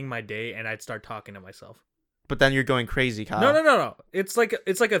start planning my day and I'd start talking to myself. But then you're going crazy, Kyle. No. It's like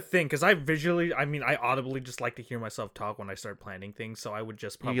a thing because I audibly just like to hear myself talk when I start planning things. So I would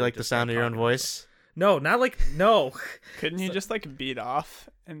just probably You like the just sound start of your own talking to myself. voice? No, not like no. Couldn't you just like beat off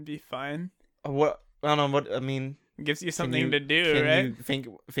and be fine? What? I don't know. What I mean. It gives you Can something you- to do, Can right?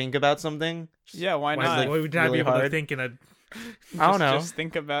 you think about something? Yeah, why Why, not? like, why would I really be able to hard? think in a? I don't know. Just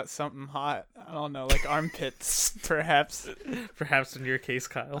think about something hot. I don't know, like armpits, perhaps. Perhaps in your case,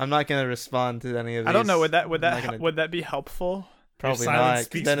 Kyle. I'm not gonna respond to any of these. I don't know. Would I'm not that gonna- would that be helpful? Probably Your silence not.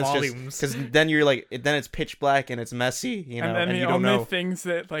 speaks Then it's volumes. just because then you're like then it's pitch black and it's messy, And then and the you don't only know. things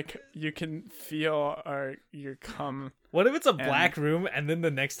that like you can feel are your cum. What if it's a black room and then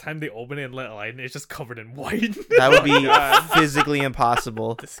the next time they open it and let light in, it's just covered in white? That would be God. physically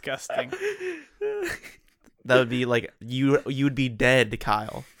impossible. Disgusting. That would be like you'd be dead,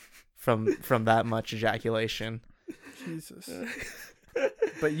 Kyle, from that much ejaculation. Jesus.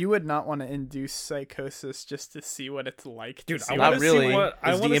 But you would not want to induce psychosis just to see what it's like. Dude, to see I what wanna Not see really. what-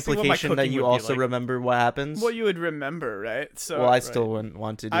 I Is the wanna see what my implication that cooking you would be also like. remember what happens? Well, you would remember, right? So Well, I still wouldn't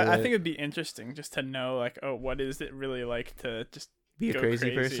want to do I it. think it'd be interesting just to know, like, oh, what is it really like to just be a go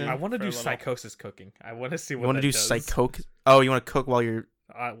crazy crazy. person. I want to For do a little. psychosis cooking. I want to see what You want to that do does. psycho? Oh, you want to cook while you're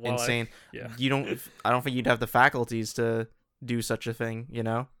Well, insane? yeah. You don't. I don't think you'd have the faculties to do such a thing.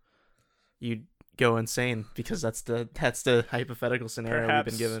 You'd go insane because that's the hypothetical scenario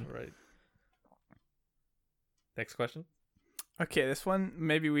Perhaps. we've been given. Right. Next question. Okay, this one,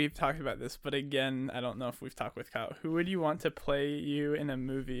 maybe we've talked about this, but again, I don't know if we've talked with Kyle. Who would you want to play you in a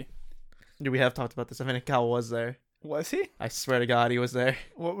movie? We have talked about this. I think Cal was there. Was he? I swear to God, he was there.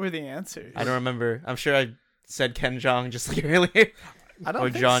 What were the answers? I don't remember. I'm sure I said Ken Jeong just like earlier. I don't or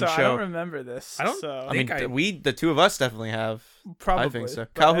think John so. I Cho. don't remember this. I don't so. I mean, think the two of us definitely have. Probably. I think so.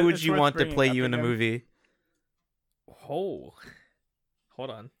 but Cal, who it's would you worth want to bringing play up you in a again. movie? Oh, hold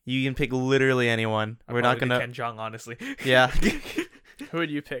on. You can pick literally anyone. We're not gonna. Ken Jeong, honestly. Yeah, Who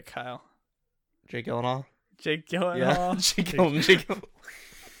would you pick, Kyle? Jake Gyllenhaal. Jake Yeah, Gyllenhaal? Jake Gyllenhaal.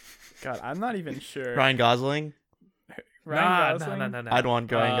 God, I'm not even sure. Ryan Gosling. Ryan Gosling? No. I'd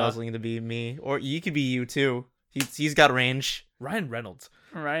want Ryan Gosling to be me, or you could be you too. He's got range Ryan Reynolds.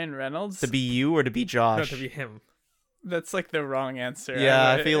 Ryan Reynolds? to be you or to be No, Josh. to be him. That's like the wrong answer. Yeah,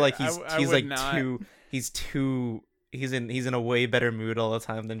 I would- feel like I he's would like not. he's in a way better mood all the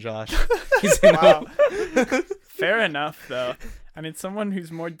time than Josh. He's in Wow. Fair enough, though. I mean, someone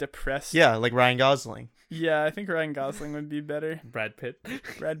who's more depressed. yeah, like Ryan Gosling. Yeah, I think Ryan Gosling would be better. Brad Pitt.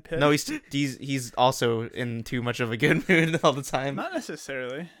 Brad Pitt. No, he's also in too much of a good mood all the time. Not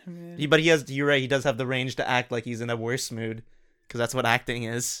necessarily. I mean, But you're right. He does have the range to act like he's in a worse mood, because that's what acting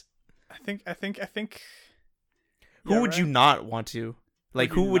is. I think. Who Yeah, would you Ryan- not want to?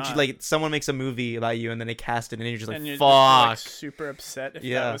 Like, Would you who would you not? like? Someone makes a movie about you, and then they cast it, and you're just like, and you're fuck. just, like, super upset if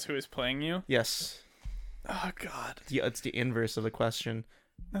Yeah. that was who was playing you. Yes, Oh God, it's the inverse of the question.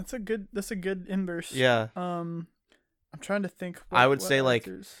 that's a good inverse. Yeah, I'm trying to think. I would say, like,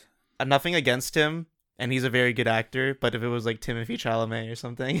 actors- nothing against him, and he's a very good actor. But if it was like Timothée Chalamet or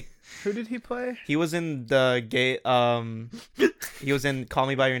something, Who did he play? he was in the gay. He was in Call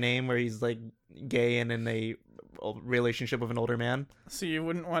Me by Your Name, where he's like gay and in a relationship with an older man. So you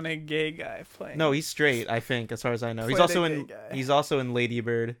wouldn't want a gay guy playing? No, he's straight. I think, as far as I know, he's Played also a in. gay guy. He's also in Lady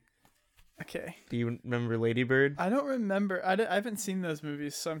Bird. Okay. Do you remember Lady Bird? I don't remember. I haven't seen those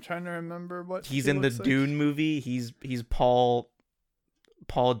movies, so I'm trying to remember what He's he in the looks like. Dune movie. He's Paul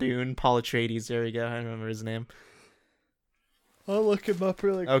Dune, Paul Atreides. There we go. I remember his name. I'll look him up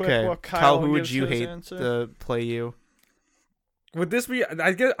really quick. Okay, While Kyle, who would gives you his hate answer. to play you? Would this be?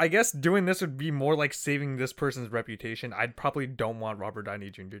 I guess doing this would be more like saving this person's reputation. I'd probably don't want Robert Downey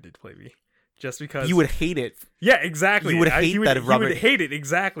Jr. to play me, just because You would hate it. Yeah, exactly. You would hate that if He Robert- would hate it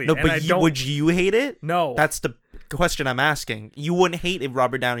exactly. No, and but I don't. would you hate it? No. That's the question I'm asking. You wouldn't hate if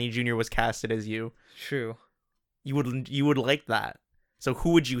Robert Downey Jr. was casted as you. True. You would like that. So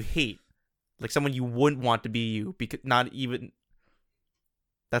who would you hate? Like someone you wouldn't want to be you, because not even.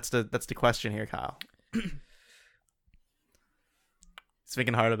 That's the question here, Kyle.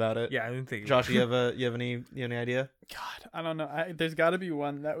 Thinking hard about it. Yeah, I didn't think. Josh, you have any idea? God, I don't know. There's got to be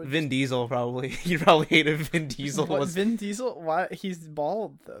one that would. Vin Diesel probably. You'd probably hate if Vin Diesel What, was. Vin Diesel? Why he's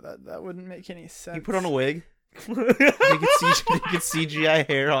bald though? That wouldn't make any sense. He put on a wig. They could CGI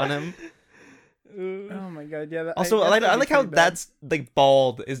hair on him. Oh my god! Yeah. Also, guess I that'd be like how pretty bad. that's like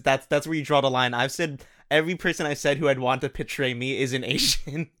bald. That's where you draw the line. I've said every person I said who I'd want to portray me is an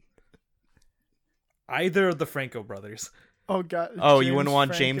Asian. Either of the Franco brothers. Oh god. Oh, you wouldn't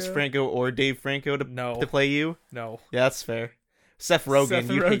want James Franco? Franco or Dave Franco to No. play you? No. Yeah, that's fair. Seth Rogen.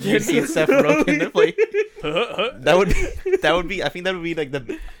 Seth You'd Rogen. hate Seth Rogen to play. That would be. I think that would be like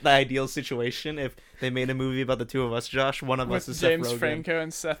the ideal situation if they made a movie about the two of us. Josh, one of us With is James Seth Rogen. Franco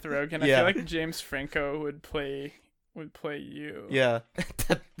and Seth Rogen. I Yeah. feel like James Franco would play you. Yeah,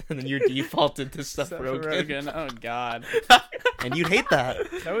 and then you're defaulted to Seth, Rogen. Oh god. And you'd hate that.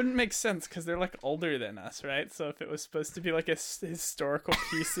 That wouldn't make sense because they're like older than us, right? So if it was supposed to be like a historical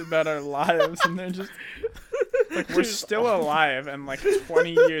piece about our lives, and they're just like we're still alive and like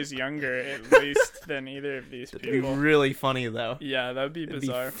 20 years younger at least than either of these It'd be people. really funny though. Yeah, that would be It'd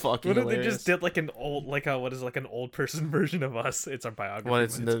bizarre. be fucking What if hilarious. they just did like an old, like a an old person version of us? It's our biography. Well,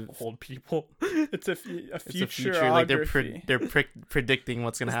 it's but the- old people. It's a It's a futurography. future, like they're predicting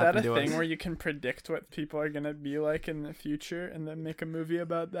what's gonna Is happen that a to thing us. where you can predict what people are gonna be like in the future and then make a movie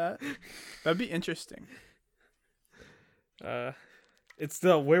about that? That'd be interesting. It's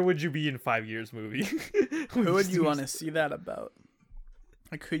the "Where would you be in 5 years" movie. Who would you want to see that about?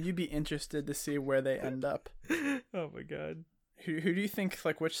 Like, who'd you be interested to see where they end up? Oh my god. Who do you think,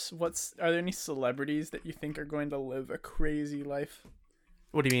 like, are there any celebrities that you think are going to live a crazy life?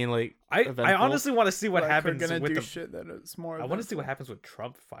 What do you mean, like? I eventful? honestly want to see what Like, happens we're gonna with do the. shit that is more. I want to see what eventful. happens with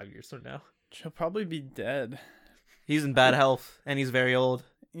Trump 5 years from now. He'll probably be dead. He's in bad health and he's very old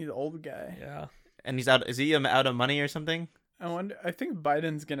He's an old guy. Yeah. and he's out. Is he out of money or something? I think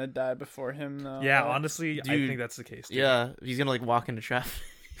Biden's gonna die before him, though. Yeah, honestly, I Dude, think that's the case. Too. Yeah, he's gonna like walk into traffic.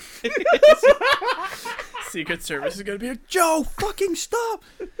 Secret Service is gonna be like, Joe, fucking stop!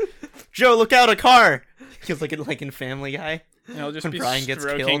 Joe, look out, a car! He's like in Family Guy. And he'll just When be Brian gets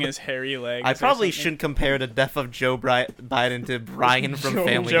stroking killed. his hairy legs. I or probably something. shouldn't compare the death of Joe Biden to Brian from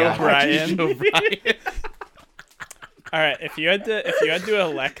Family Joe Guy. Bryan. Joe Bryan. All right, if you had to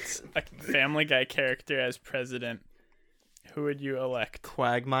elect a Family Guy character as president, who would you elect?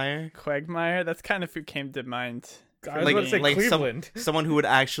 Quagmire. Quagmire. That's kind of who came to mind. I was Like- about to say like some- Cleveland. Someone who would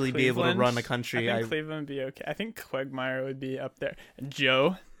actually be able to Cleveland? run a country. I think I Cleveland would be okay. I think Quagmire would be up there.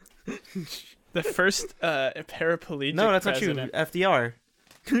 Joe, the first paraplegic. no, that's president. not true. FDR.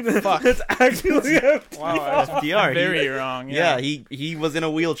 Fuck. That's actually Wow, FDR. very wrong. Yeah, Yeah. he was in a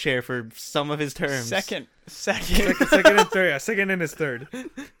wheelchair for some of his terms. Second second and third. Yeah, second and his third.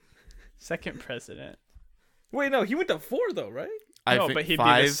 second president. Wait, no, he went to 4 though, right? I No, think but he'd be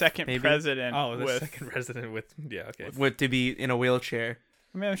five, the second maybe, president. Oh, the with, second president with okay. with to be in a wheelchair.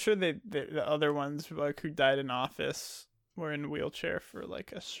 I mean, I'm sure the other ones like who died in office were in a wheelchair for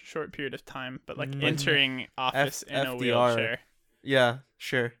like a short period of time, but like Mm. entering office in a FDR. wheelchair. Yeah,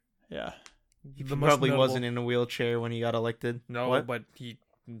 sure. Yeah. He The most probably notable- wasn't in a wheelchair when he got elected. No, What? but he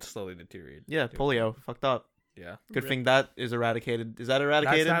slowly deteriorated. Yeah, polio. Fucked up. Yeah. Good Rip. thing that is eradicated. Is that That's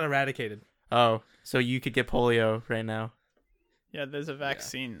eradicated? not eradicated. Oh, so you could get polio right now. Yeah, there's a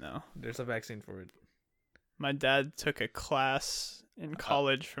vaccine though. There's a vaccine for it. My dad took a class in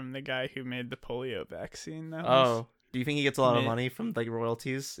college from the guy who made the polio vaccine. That was Oh, do you think he gets a lot of Mid- money from like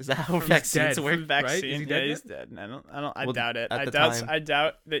royalties? Is that how From vaccines dead. work? from vaccine. Is he Yeah, dead he's dead. And I Well, doubt it. at I the doubt. time- I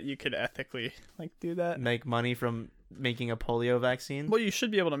doubt that you could ethically like do that. Make money from making a polio vaccine? Well, you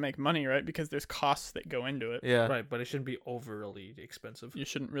should be able to make money, right? Because there's costs that go into it. Yeah, Right, but it shouldn't be overly expensive. You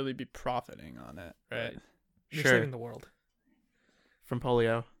shouldn't really be profiting on it, right? Right. You're sure. saving the world From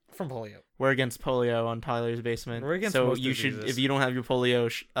polio. from polio. We're against polio on Tyler's basement. We're against so most you should, diseases. if you don't have your polio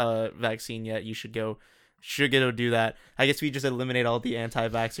vaccine yet, you should go should go do that. I guess we just eliminate all the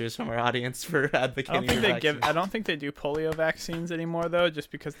anti-vaxxers from our audience for advocating. I don't think they do polio vaccines anymore though,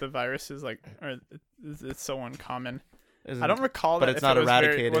 just because the virus is it's so uncommon. I don't recall but that. It's not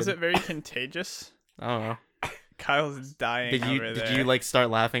eradicated. Was it very contagious? I don't know. Kyle's dying. Did you like start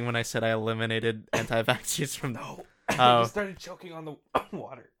laughing when I said I eliminated anti-vaxxers from? No. Oh. I started choking on the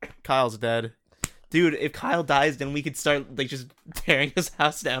water. Kyle's dead. Dude, if Kyle dies, then we could start like just tearing his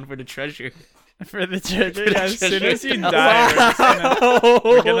house down for the treasure. For the treasure. For the As soon treasure. as you die,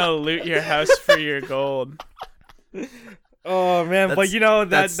 we're gonna loot your house for your gold. Oh man, but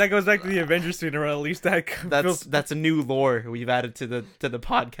that's- that goes back to the Avengers funeral. At least that That's a new lore we've added to the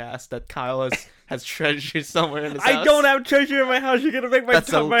podcast that Kyle has treasure somewhere in his house. I don't have treasure in my house. You're gonna make my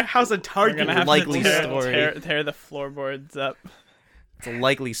house a We're target. gonna have likely to story. tear the floorboards up. It's a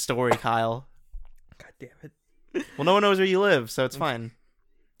likely story, Kyle. God damn it. Well, no one knows where you live, so it's fine.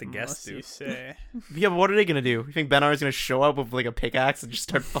 The guests Unless do. you say. Yeah, but what are they gonna do? You think Ben R is gonna show up with like a pickaxe and just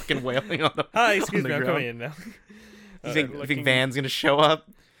start fucking wailing on the? Hi, excuse on the me, I'm ground? coming in now. You think looking- Van's gonna show up?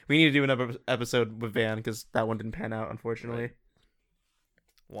 We need to do another episode with Van because that one didn't pan out, unfortunately.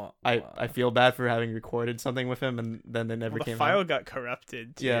 I feel bad for having recorded something with him and then they never Well, came the file out. got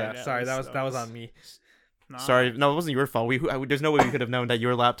corrupted. Too. Yeah. Sorry, that was on me. Nah. Sorry, no, it wasn't your fault. There's no way we could have known that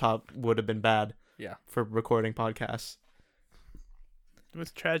your laptop would have been bad. Yeah. For recording podcasts. It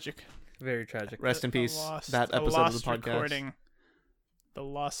was tragic. Very tragic. Rest in The peace. lost- That the episode of lost the podcast. recording. The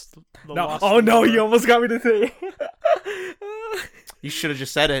lost. No, lost oh no, lore. you almost got me to say. You should have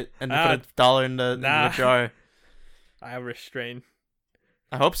just said it and Ah, put $1 in the nah. jar. I am restrained.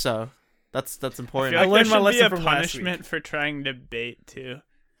 I hope so. That's I important. feel I like learned there my should be lesson a from last punishment for trying to bait too.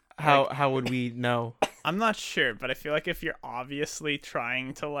 How would we know? I'm not sure, but I feel like if you're obviously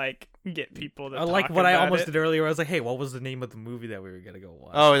trying to like get people to I like talk what I about almost it, did earlier. I was like, "Hey, what was the name of the movie that we were gonna go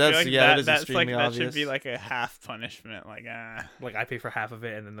watch?" Oh, I feel that's like that is that's extremely that obvious. should be like a half punishment. Like, like I pay for half of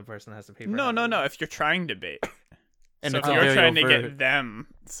it, and then the person has to pay for. no, half no, of it. no. If you're trying to bait, And so it's if a you're very trying to overt- get them,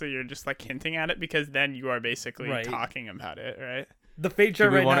 so you're just like hinting at it because then you are basically Right. talking about it, right? The fate chart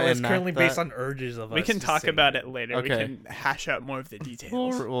Do we right wanna now is enact currently based that? on urges of us. We can just talk saying about it later. We Okay. can hash out more of the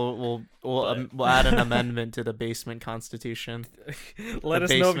details. We'll add an amendment to the basement constitution. Let The us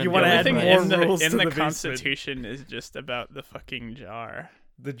know if basement you want to add Everything building. more in rules the to the basement. Constitution is just about the fucking jar.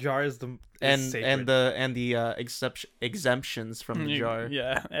 The jar is and sacred. the exemptions from the jar.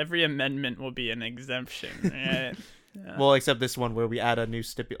 Yeah, every amendment will be an exemption, right? Yeah. Well, except this one where we add a new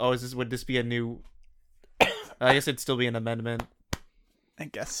would this be a new? I guess it'd still be an amendment. I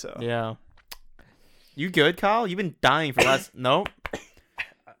guess so. Yeah. You good, Kyle? You've been dying for last. No.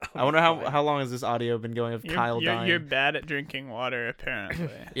 I wonder how long has this audio been going of Kyle dying? You're bad at drinking water, apparently.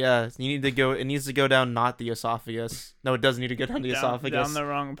 Yeah, you need to go. It needs to go down, not the esophagus. No, it does need to go down the down esophagus. the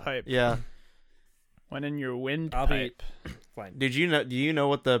wrong pipe. Yeah. When in your I'll be- windpipe. Fine. Did you know? Do you know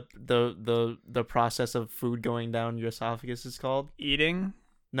what the process of food going down your esophagus is called? Eating,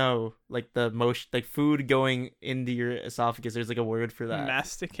 No, like the motion, like food going into your esophagus. There's like a word for that.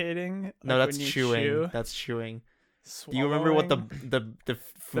 masticating. No, like that's when you chewing. chew, That's chewing. Do you remember what the swallowing, the the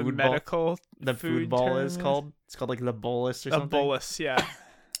food ball, medical the food ball is term called? It's called like the bolus or A something. bolus, yeah.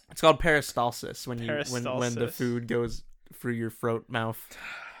 It's called peristalsis when you when the Peristalsis. food goes through your throat mouth.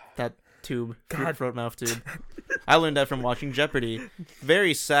 That tube, God. throat mouth tube. I learned that from watching Jeopardy.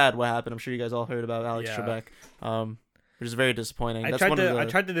 Very sad what happened. I'm sure you guys all heard about Alex Yeah. Trebek. Which is very disappointing. I That's tried one to of the. I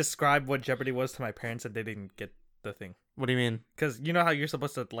tried to describe what Jeopardy was to my parents, and they didn't get the thing. What do you mean? Because you know how you're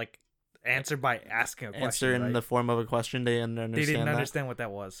supposed to like answer by asking a question. Answer in right? the form of a question. They didn't understand. They didn't that. understand what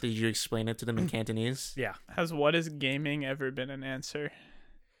that was. Did you explain it to them in Cantonese? Yeah. Has what is gaming ever been an answer?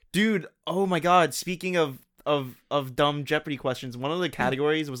 Dude, oh my god, speaking of dumb Jeopardy questions, one of the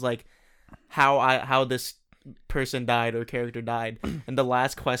categories was like how this person died or character died. And the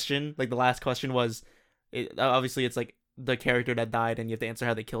last question was obviously it's like the character that died and you have to answer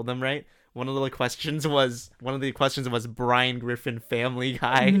how they killed them, right? One of the questions was Brian Griffin Family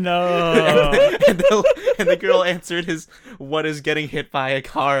Guy. No. and the girl answered what is getting hit by a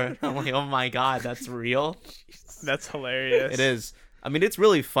car. And I'm like, "Oh my god, that's real?" That's hilarious. It is. I mean, it's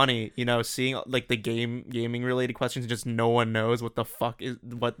really funny, seeing like the gaming related questions. Just no one knows what the fuck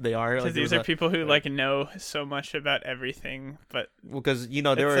what they are. Because Like, these are people who like know so much about everything, but because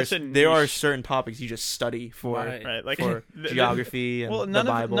It's such a there are niche- certain topics you just study for right, like for geography and well, the none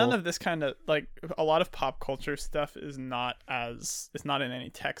Bible. of this kind of like a lot of pop culture stuff is not it's not in any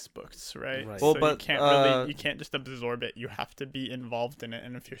textbooks, right? Right. Well, So but, you can't just absorb it. You have to be involved in it,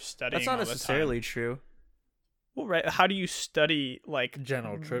 and if you're studying, That's not all the time- necessarily true. Well, right. How do you study like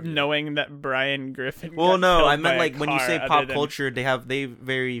General trivia. knowing that Brian Griffin? Well, got no, killed I by meant a like when you car say other pop than- culture, they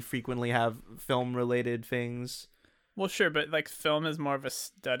very frequently have film related things. Well, sure, but like film is more of a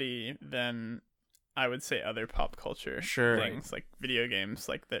study than I would say other pop culture Sure. things like video games.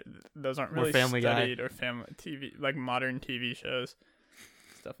 Like those aren't Or really Family Guy. studied or family TV like modern TV shows,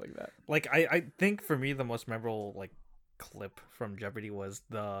 stuff like that. Like I think for me the most memorable like clip from Jeopardy was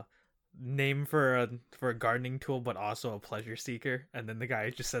the name for a gardening tool, but also a pleasure seeker, and then the guy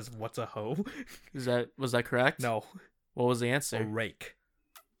just says, "What's a hoe?" Was that correct? No, What was the a answer? rake.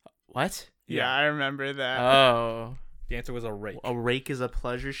 What? Yeah, I remember that. Oh, The answer was a rake. a rake is a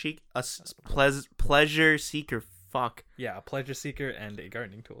pleasure pleasure seeker. Fuck. Yeah, a pleasure seeker and a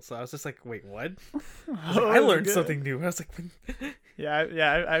gardening tool. So I was just like, wait, what? Oh, I learned good. something new. I was like,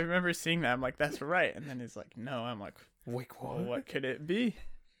 I remember seeing that. I'm like, that's right. And then he's like, no. I'm like, wait, well, what? what could it be?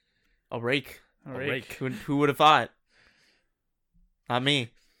 A rake. A A rake. rake. Who would have thought? Not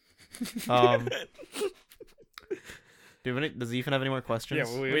me. Does Ethan have any more questions?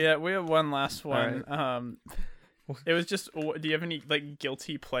 Yeah, We have one last one. Alright. It was just. Do you have any like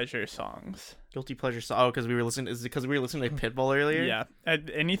guilty pleasure songs? Guilty pleasure song. Oh, because we were listening. Is it because we were listening to Pitbull earlier? Yeah,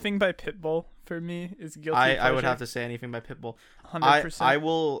 anything by Pitbull for me is guilty. I would have to say anything by Pitbull. 100%. I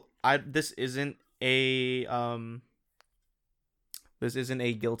will. This isn't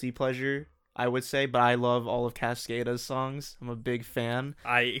a guilty pleasure, I would say, but I love all of Cascade's songs. I'm a big fan.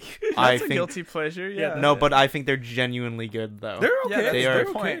 I I That's a think guilty pleasure. Yeah. no, but I think they're genuinely good though. they're Yeah, okay. that's They a are-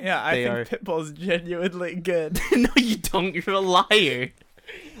 good point. Yeah, I they think Pitbull's genuinely good. No, you don't. You're a liar.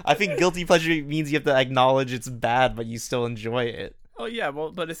 I think guilty pleasure means you have to acknowledge it's bad, but you still enjoy it. Oh yeah,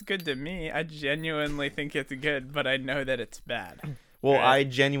 well, but it's good to me. I genuinely think it's good, but I know that it's bad. Well, Right. I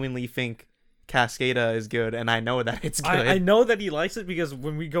genuinely think Cascada is good, and I know that it's good. I know that he likes it because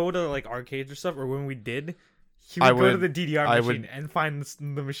when we go to like arcades or stuff, or when we did, he would I go to would- the DDR I machine would- and find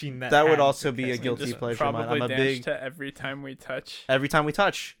the machine that That would had also the be a Cascade. guilty Just pleasure of mine. probably I'm a dance big to Every Time We Touch. every time we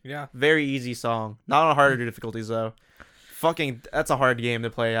touch. Yeah, Very easy song. Not on harder difficulties though. Fucking, that's a hard game to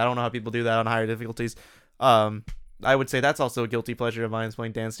play. I don't know how people do that on higher difficulties. I would say that's also a guilty pleasure of mine is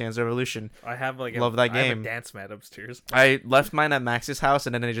playing Dance Dance Revolution. I have like Love that I have game. a dance mat upstairs. I left mine at Max's house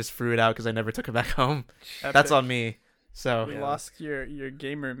and then I just threw it out because I never took it back home. That's Epic. on me. So, You Yeah. lost your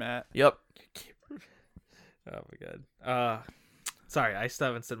gamer mat. yep. Oh my god. Sorry, I still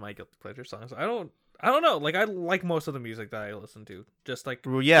haven't said my guilty pleasure songs. I don't know. Like I like most of the music that I listen to. Just like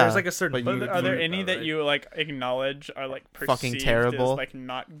Well, yeah. there's like a certain. but But you- are there you- any that right? you like acknowledge are like Fucking perceived terrible? as like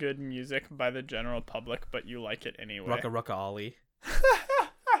not good music by the general public, but you like it anyway? Rucka Rucka Ollie.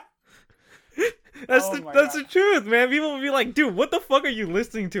 That's Oh the my that's God. the truth, man. People will be like, "Dude, what the fuck are you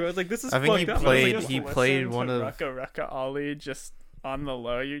listening to?" I was like, "This is I think he fucked up." played- I was like, he Listen played to one of- Rucka Rucka Ollie just on the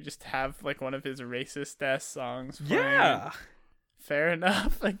low. You just have like one of his racist ass songs. Playing. Yeah. Fair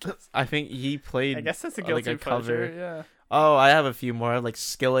enough. I think he played. I guess that's a like guilty a cover. pleasure. Yeah. Oh, I have a few more like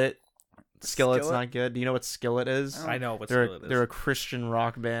Skillet. Skillet's Skillet? not good. Do you know what Skillet is? Oh. I know what They're skill it is. they're a Christian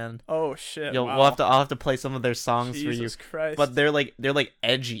rock band. Oh shit. Yo, wow. I'll have to play some of their songs Jesus for you. Christ. But they're like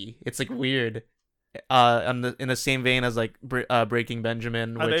edgy. It's like weird. In the same vein as like Breaking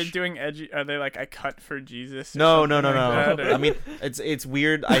Benjamin. Are they Which doing edgy? Are they like I cut for Jesus? or no something like that, or- I mean it's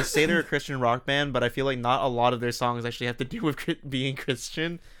weird. I say they're a Christian rock band, but I feel like not a lot of their songs actually have to do with being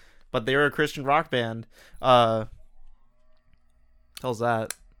Christian. But they're a Christian rock band. How's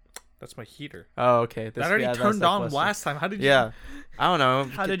that? That's my heater. Oh, okay. That already that's turned that on question. last time. How did you? Yeah, I don't know.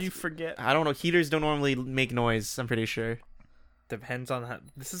 How did you forget? I don't know. Heaters don't normally make noise. I'm pretty sure. Depends on how.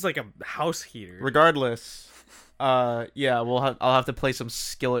 This is like a house heater. Regardless, yeah, I'll have to play some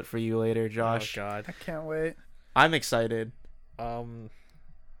Skillet for you later, Josh. Oh god. I can't wait. I'm excited.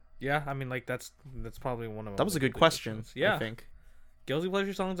 Yeah. I mean, like that's probably one of. That was a good question. Yeah. I think. Guilty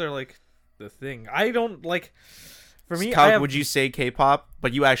pleasure songs are like the thing. I don't like. For me, Kyle, I have, would you say K-pop?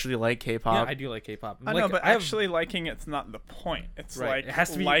 But you actually like Yeah, K-pop. I do like K-pop. I Like, know, but I have- actually liking it's not the point. It's Right. like It has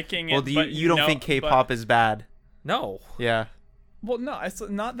to be- liking it. Well, but you don't think K-pop is bad? no. Yeah. Well, no, it's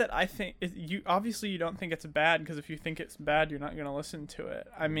not that I think you obviously you don't think it's bad because if you think it's bad, you're not going to listen to it.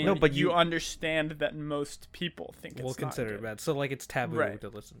 I mean, No, but you you- understand that most people think it's We'll not consider good. it bad. So like, it's taboo Right. to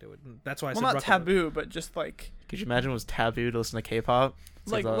listen to it. That's why I Well, said not Rucka Rucka. taboo, but just like Could you imagine it was taboo to listen to K-pop?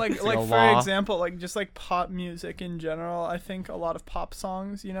 It's like a- like it's like a for law. example, like just like pop music in general. I think a lot of pop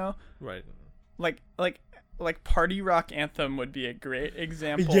songs, you know, Right. like Party Rock Anthem would be a great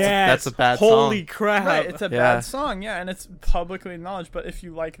example. Yes. That's a bad Holy song. crap. Right, it's a Yeah. bad song, yeah, and it's publicly acknowledged. But if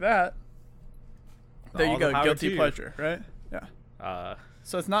you like that, there All you the go, power guilty to you. pleasure, right? Yeah. uh,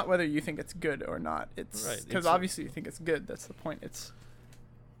 So it's not whether you think it's good or not. It's Right, because it's- obviously you think it's good. That's the point. It's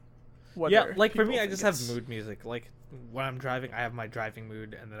what Yeah, are like for me, people I just think have it's- mood music. Like when I'm driving, I have my driving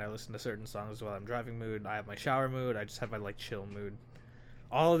mood, and then I listen to certain songs while I'm driving mood. I have my shower mood. I just have my like chill mood.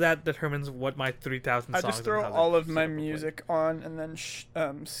 All of that determines what my 3,000 I songs. just throw and how all they're of set my up or played. music on and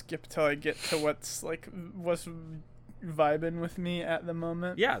then skip till I get to what's vibing with me at the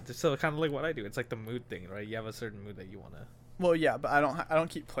moment. Yeah, so kind of like what I do. It's like the mood thing, right? You have a certain mood that you wanna. Well, yeah, but I don't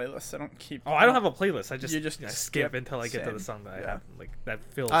keep playlists. I don't keep. Oh, I don't have a playlist. I just You just I skip. skip until I get to the Same. song that I Yeah. have. Like that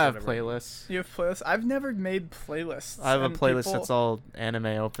feels. I have whatever. playlists. You have playlists. I've never made playlists. I have a and playlist people- that's all anime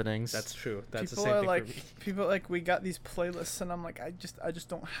openings. That's true. That's the people same are thing like for me. people are like we got these playlists and I'm like I just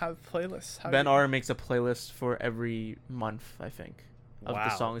don't have playlists. How Ben do you- R makes a playlist for every month, I think, of Wow.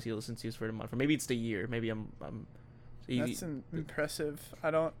 the songs he listens to for the month, or maybe it's the year. Maybe I'm That's impressive. I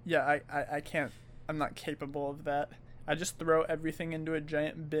don't. Yeah, I can't. I'm not capable of that. I just throw everything into a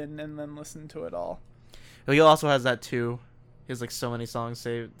giant bin and then listen to it all. He also has that too. He has like so many songs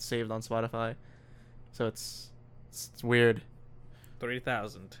saved on Spotify, so it's weird.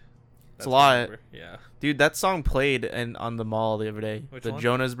 3,000. It's a lot. Yeah. Dude, that song played on the mall the other day. Which the one?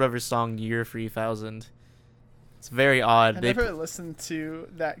 Jonas Brothers song "Year 3000." It's very odd. I They never listened to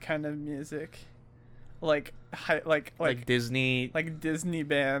that kind of music, like like Disney like Disney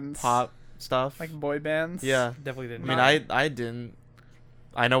bands, pop stuff. like boy bands. yeah, Definitely I didn't. mean, I didn't.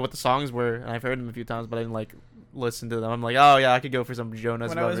 I know what the songs were, and I've heard them a few times, but I didn't like listen to them. I'm like, oh yeah, I could go for some Jonas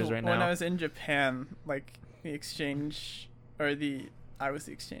when I was Brothers right when now. I was in Japan, like the exchange or the I was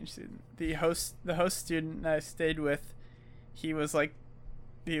the exchange student. The host student I stayed with, he was like,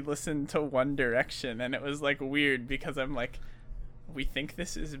 he listened to One Direction, and it was like weird because I'm like, we think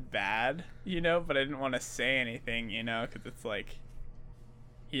this is bad, you know, but I didn't want to say anything, you know, because it's like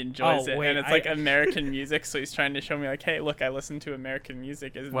he enjoys Oh, it, wait, and it's I- like American music, so he's trying to show me like, hey, look, I listen to American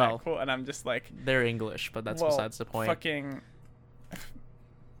music, isn't Well, that cool? And I'm just like, They're English, but that's well, besides the point. fucking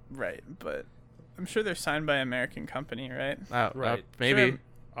right, but I'm sure they're signed by an American company, right? Right. Maybe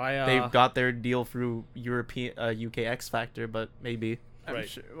Sure. they've got their deal through European UK X Factor, but maybe. I'm Right.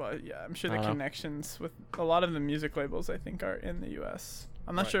 sure. Well, yeah, I'm sure I the don't know. connections with a lot of the music labels I think are in the U.S.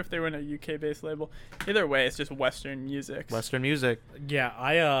 I'm not Right. sure if they were in a UK-based label. Either way, it's just Western music. Western music. Yeah,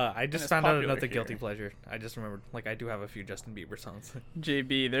 I just it's found out popular another guilty here. pleasure. I just remembered, like, I do have a few Justin Bieber songs.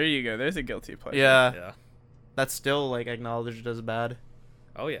 JB, there you go. There's a guilty pleasure. Yeah, Yeah. that's still like acknowledged as bad.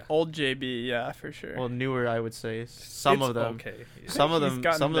 Oh yeah. Old JB, yeah, for sure. Well, newer, I would say. Some It's of them. Okay. Yeah. Some of He's them.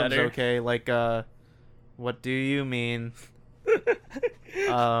 gotten Some of them's better. okay. Like what do you mean?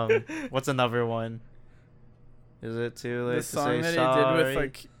 What's another one? Is it too late the to song say that sorry? he did with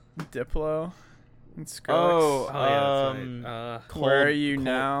like Diplo and Skrillex. Oh, Oh yeah, that's right. Cold- Where are you Cold-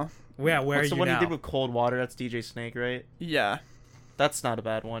 now? Yeah, where What's are the you one now? he did with Cold Water? That's DJ Snake, right? Yeah, That's not a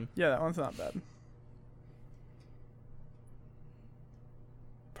bad one. yeah, that one's not bad.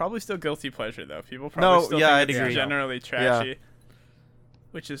 Probably still guilty pleasure though. People probably No, still yeah, think I'd it's agree. generally trashy,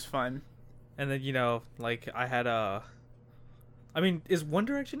 which is fun. And then like I had a. I mean, is One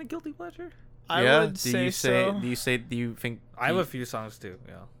Direction a guilty pleasure? I yeah. would say so. Do you think? I have a few songs too.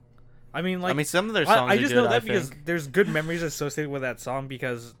 Yeah. I mean, like I mean, some of their songs I are just good, know that I because think. there's good memories associated with that song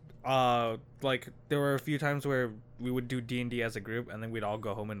because like there were a few times where we would do D&D as a group and then we'd all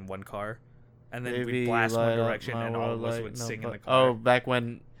go home in one car and then Maybe we'd blast One light up Direction my and all of world us like would no sing in bu- the car. Oh, back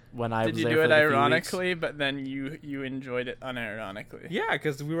when I Did was you there do for it like a few weeks. ironically, but then you enjoyed it unironically? Yeah,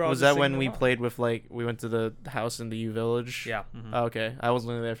 because we were all Was just that when singing we along. played with like we went to the house in the U Village? Yeah. Mhm. Oh, okay, I was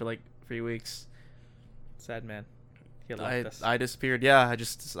only there for like 3 weeks. Sad man. He left us. I disappeared. Yeah,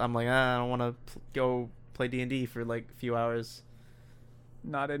 I'm like I don't want to go play D&D for like a few hours.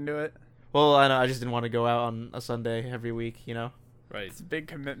 Not into it. Well, I know I just didn't want to go out on a Sunday every week. You know. Right. It's a big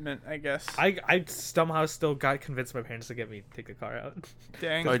commitment, I guess. I somehow still got convinced my parents to get me take a car out.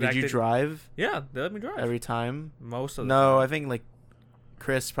 Dang. Oh, did back you to- drive Yeah, they let me drive. every time? Most of the No, time. I think like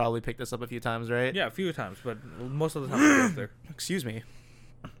Chris probably picked us up a few times, right? Yeah, a few times, but most of the time I drove there. Excuse me.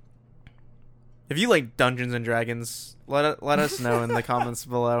 If you like Dungeons and Dragons, let us know in the comments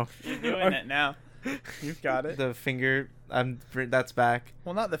below. You're doing it now. You've got it. The finger, that's back.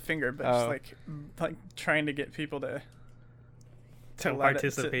 Well, not the finger, but Oh. just like trying to get people to To let it-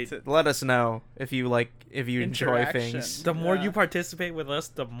 participate. to- Let us know if you enjoy Interaction. things. The more Yeah. you participate with us,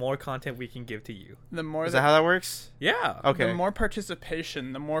 the more content we can give to you. the more Is that how that works? Yeah. Okay. the more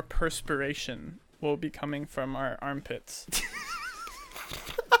participation, the more perspiration will be coming from our armpits.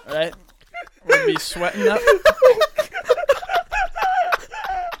 Right? We'll be sweating up.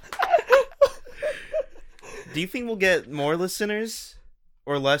 Do you think we'll get more listeners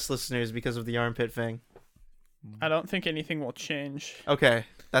or less listeners because of the armpit thing? I don't think anything will change. Okay.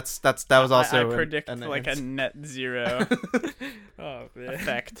 That was also I predict an like a answer. net zero Oh man.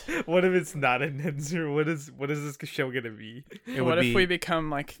 effect. What if it's not a net zero? What is this show gonna be? It What would if be we become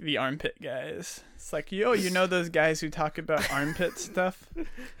like the armpit guys? It's like, yo, you know those guys who talk about armpit stuff?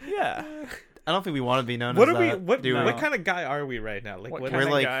 Yeah. I don't think we want to be known What as are we? that, What do we? what kind of guy are we right now? Like What what? kind We're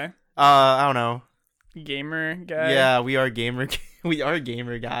of like- guy? I don't know. Gamer guy? Yeah, we are gamer. We are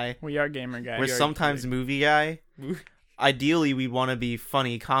gamer guy. We are gamer guy. We're sometimes movie guy. Ideally, we want to be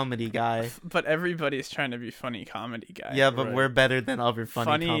funny comedy guy. But everybody's trying to be funny comedy guy. Yeah, but right. we're better than other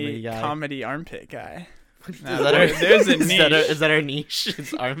funny comedy guy. comedy armpit guy. Is Now, that our- there's a is that our- niche. is that our niche?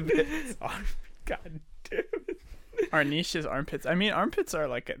 It's armpit. God damn. Our niche is armpits. I mean, armpits are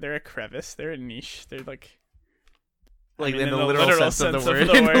like they're a crevice. They're a niche. They're like Like I mean, in the literal sense of the word. In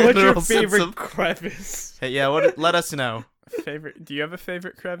the What's your literal sense favorite of- crevice? Hey, yeah, what? Let us know. favorite. Do you have a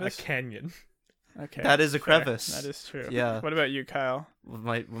favorite A crevice? canyon. Okay, That is a fair. crevice. That is true. Yeah. What about you, Kyle?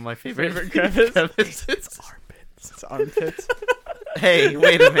 My favorite Favorite crevice? crevice. It's armpits. Hey,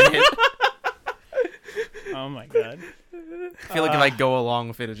 wait a minute. Oh my god. I feel like if I go along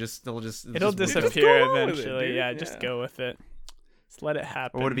with it, it'll just It'll move. disappear go along with it, eventually. dude. Yeah, just Yeah. go with it. Just let it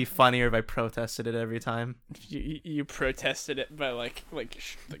happen. Or would it be funnier if I protested it every time? If you protested it by like Like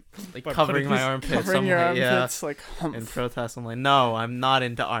By covering putting my this- armpits. covering I'm your like, armpits like yeah. In humph. protest, I'm like, no, I'm not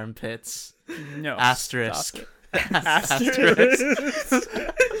into armpits. No. Asterisk. stop it. Asterisk.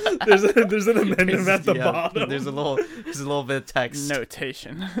 There's an amendment at the Yeah, bottom. There's a little bit of text.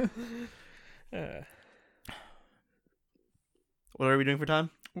 Notation. What are we doing for time?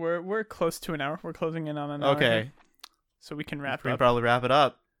 We're close to an hour. We're closing in on an hour. Okay, here, so we can wrap we can up. probably wrap it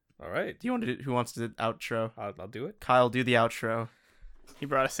up. All right. Do you want to? Who wants to do the outro? I'll do it. Kyle, do the outro. He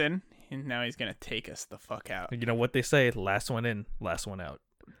brought us in, and now he's gonna take us the fuck out. You know what they say? Last one in, last one out.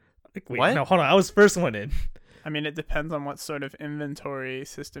 Like, wait, What? No, hold on. I was first one in. I mean, it depends on what sort of inventory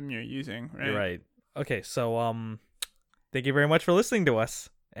system you're using, right? You're right. Okay, so thank you very much for listening to us,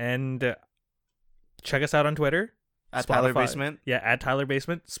 and check us out on Twitter. At Tyler Spotify. Basement. Yeah, at Tyler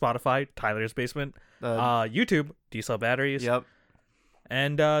Basement, Spotify, Tyler's Basement, YouTube, Diesel Batteries. Yep.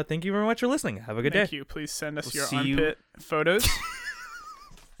 And thank you very much for listening. Have a good Thank day. you. Please send us We'll your see you- armpit photos.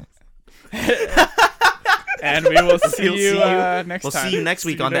 And we will see We'll you see you- next We'll time. see you next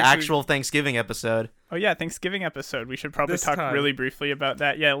week you on the next week. actual Thanksgiving episode. Oh yeah, Thanksgiving episode. We should probably This talk time. really briefly about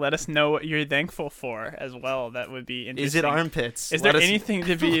that. Yeah, let us know what you're thankful for as well. That would be interesting. Is it armpits? Is Let there us- anything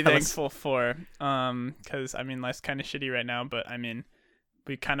to be let us- thankful for? Because I mean, life's kind of shitty right now, but I mean,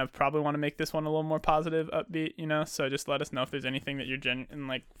 we kind of probably want to make this one a little more positive, upbeat, you know. So just let us know if there's anything that you're and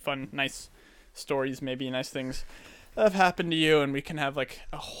like fun, nice stories, maybe nice things that have happened to you, and we can have like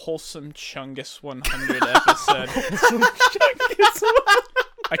a wholesome Chungus 100 episode.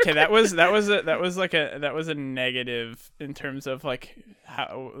 Okay, that was a negative in terms of like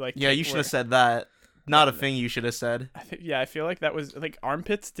how like Yeah, you should where- have said that. Not a thing you should have said. I feel like that was like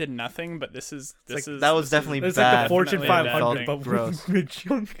armpits did nothing, but this is that was definitely It's bad. like the Fortune Definitely a bad 500, thing. but Gross. with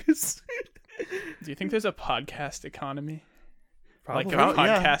Chungus. Do you think there's a podcast economy? Like Probably. of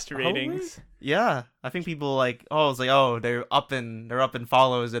Yeah, podcast probably. ratings? Yeah, I think people they're up in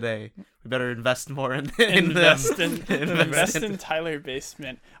follows today. We better invest more in Invest them. in invest in Tyler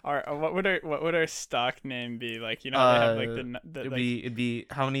Basement. What would our stock name be? Like, you know, they have like the It'd like, be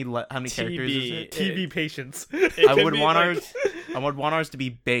how many characters is TB. it? TV patience. it I could would be, want like, I would want ours to be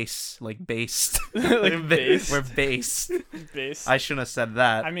base, like based. like based. We're based. Base. I shouldn't have said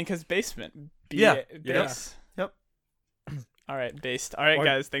that. I mean, because basement. Yeah, Base. Yep. All right, based. All right, Or-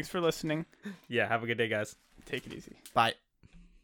 guys. Thanks for listening. Yeah, have a good day, guys. Take it easy. Bye.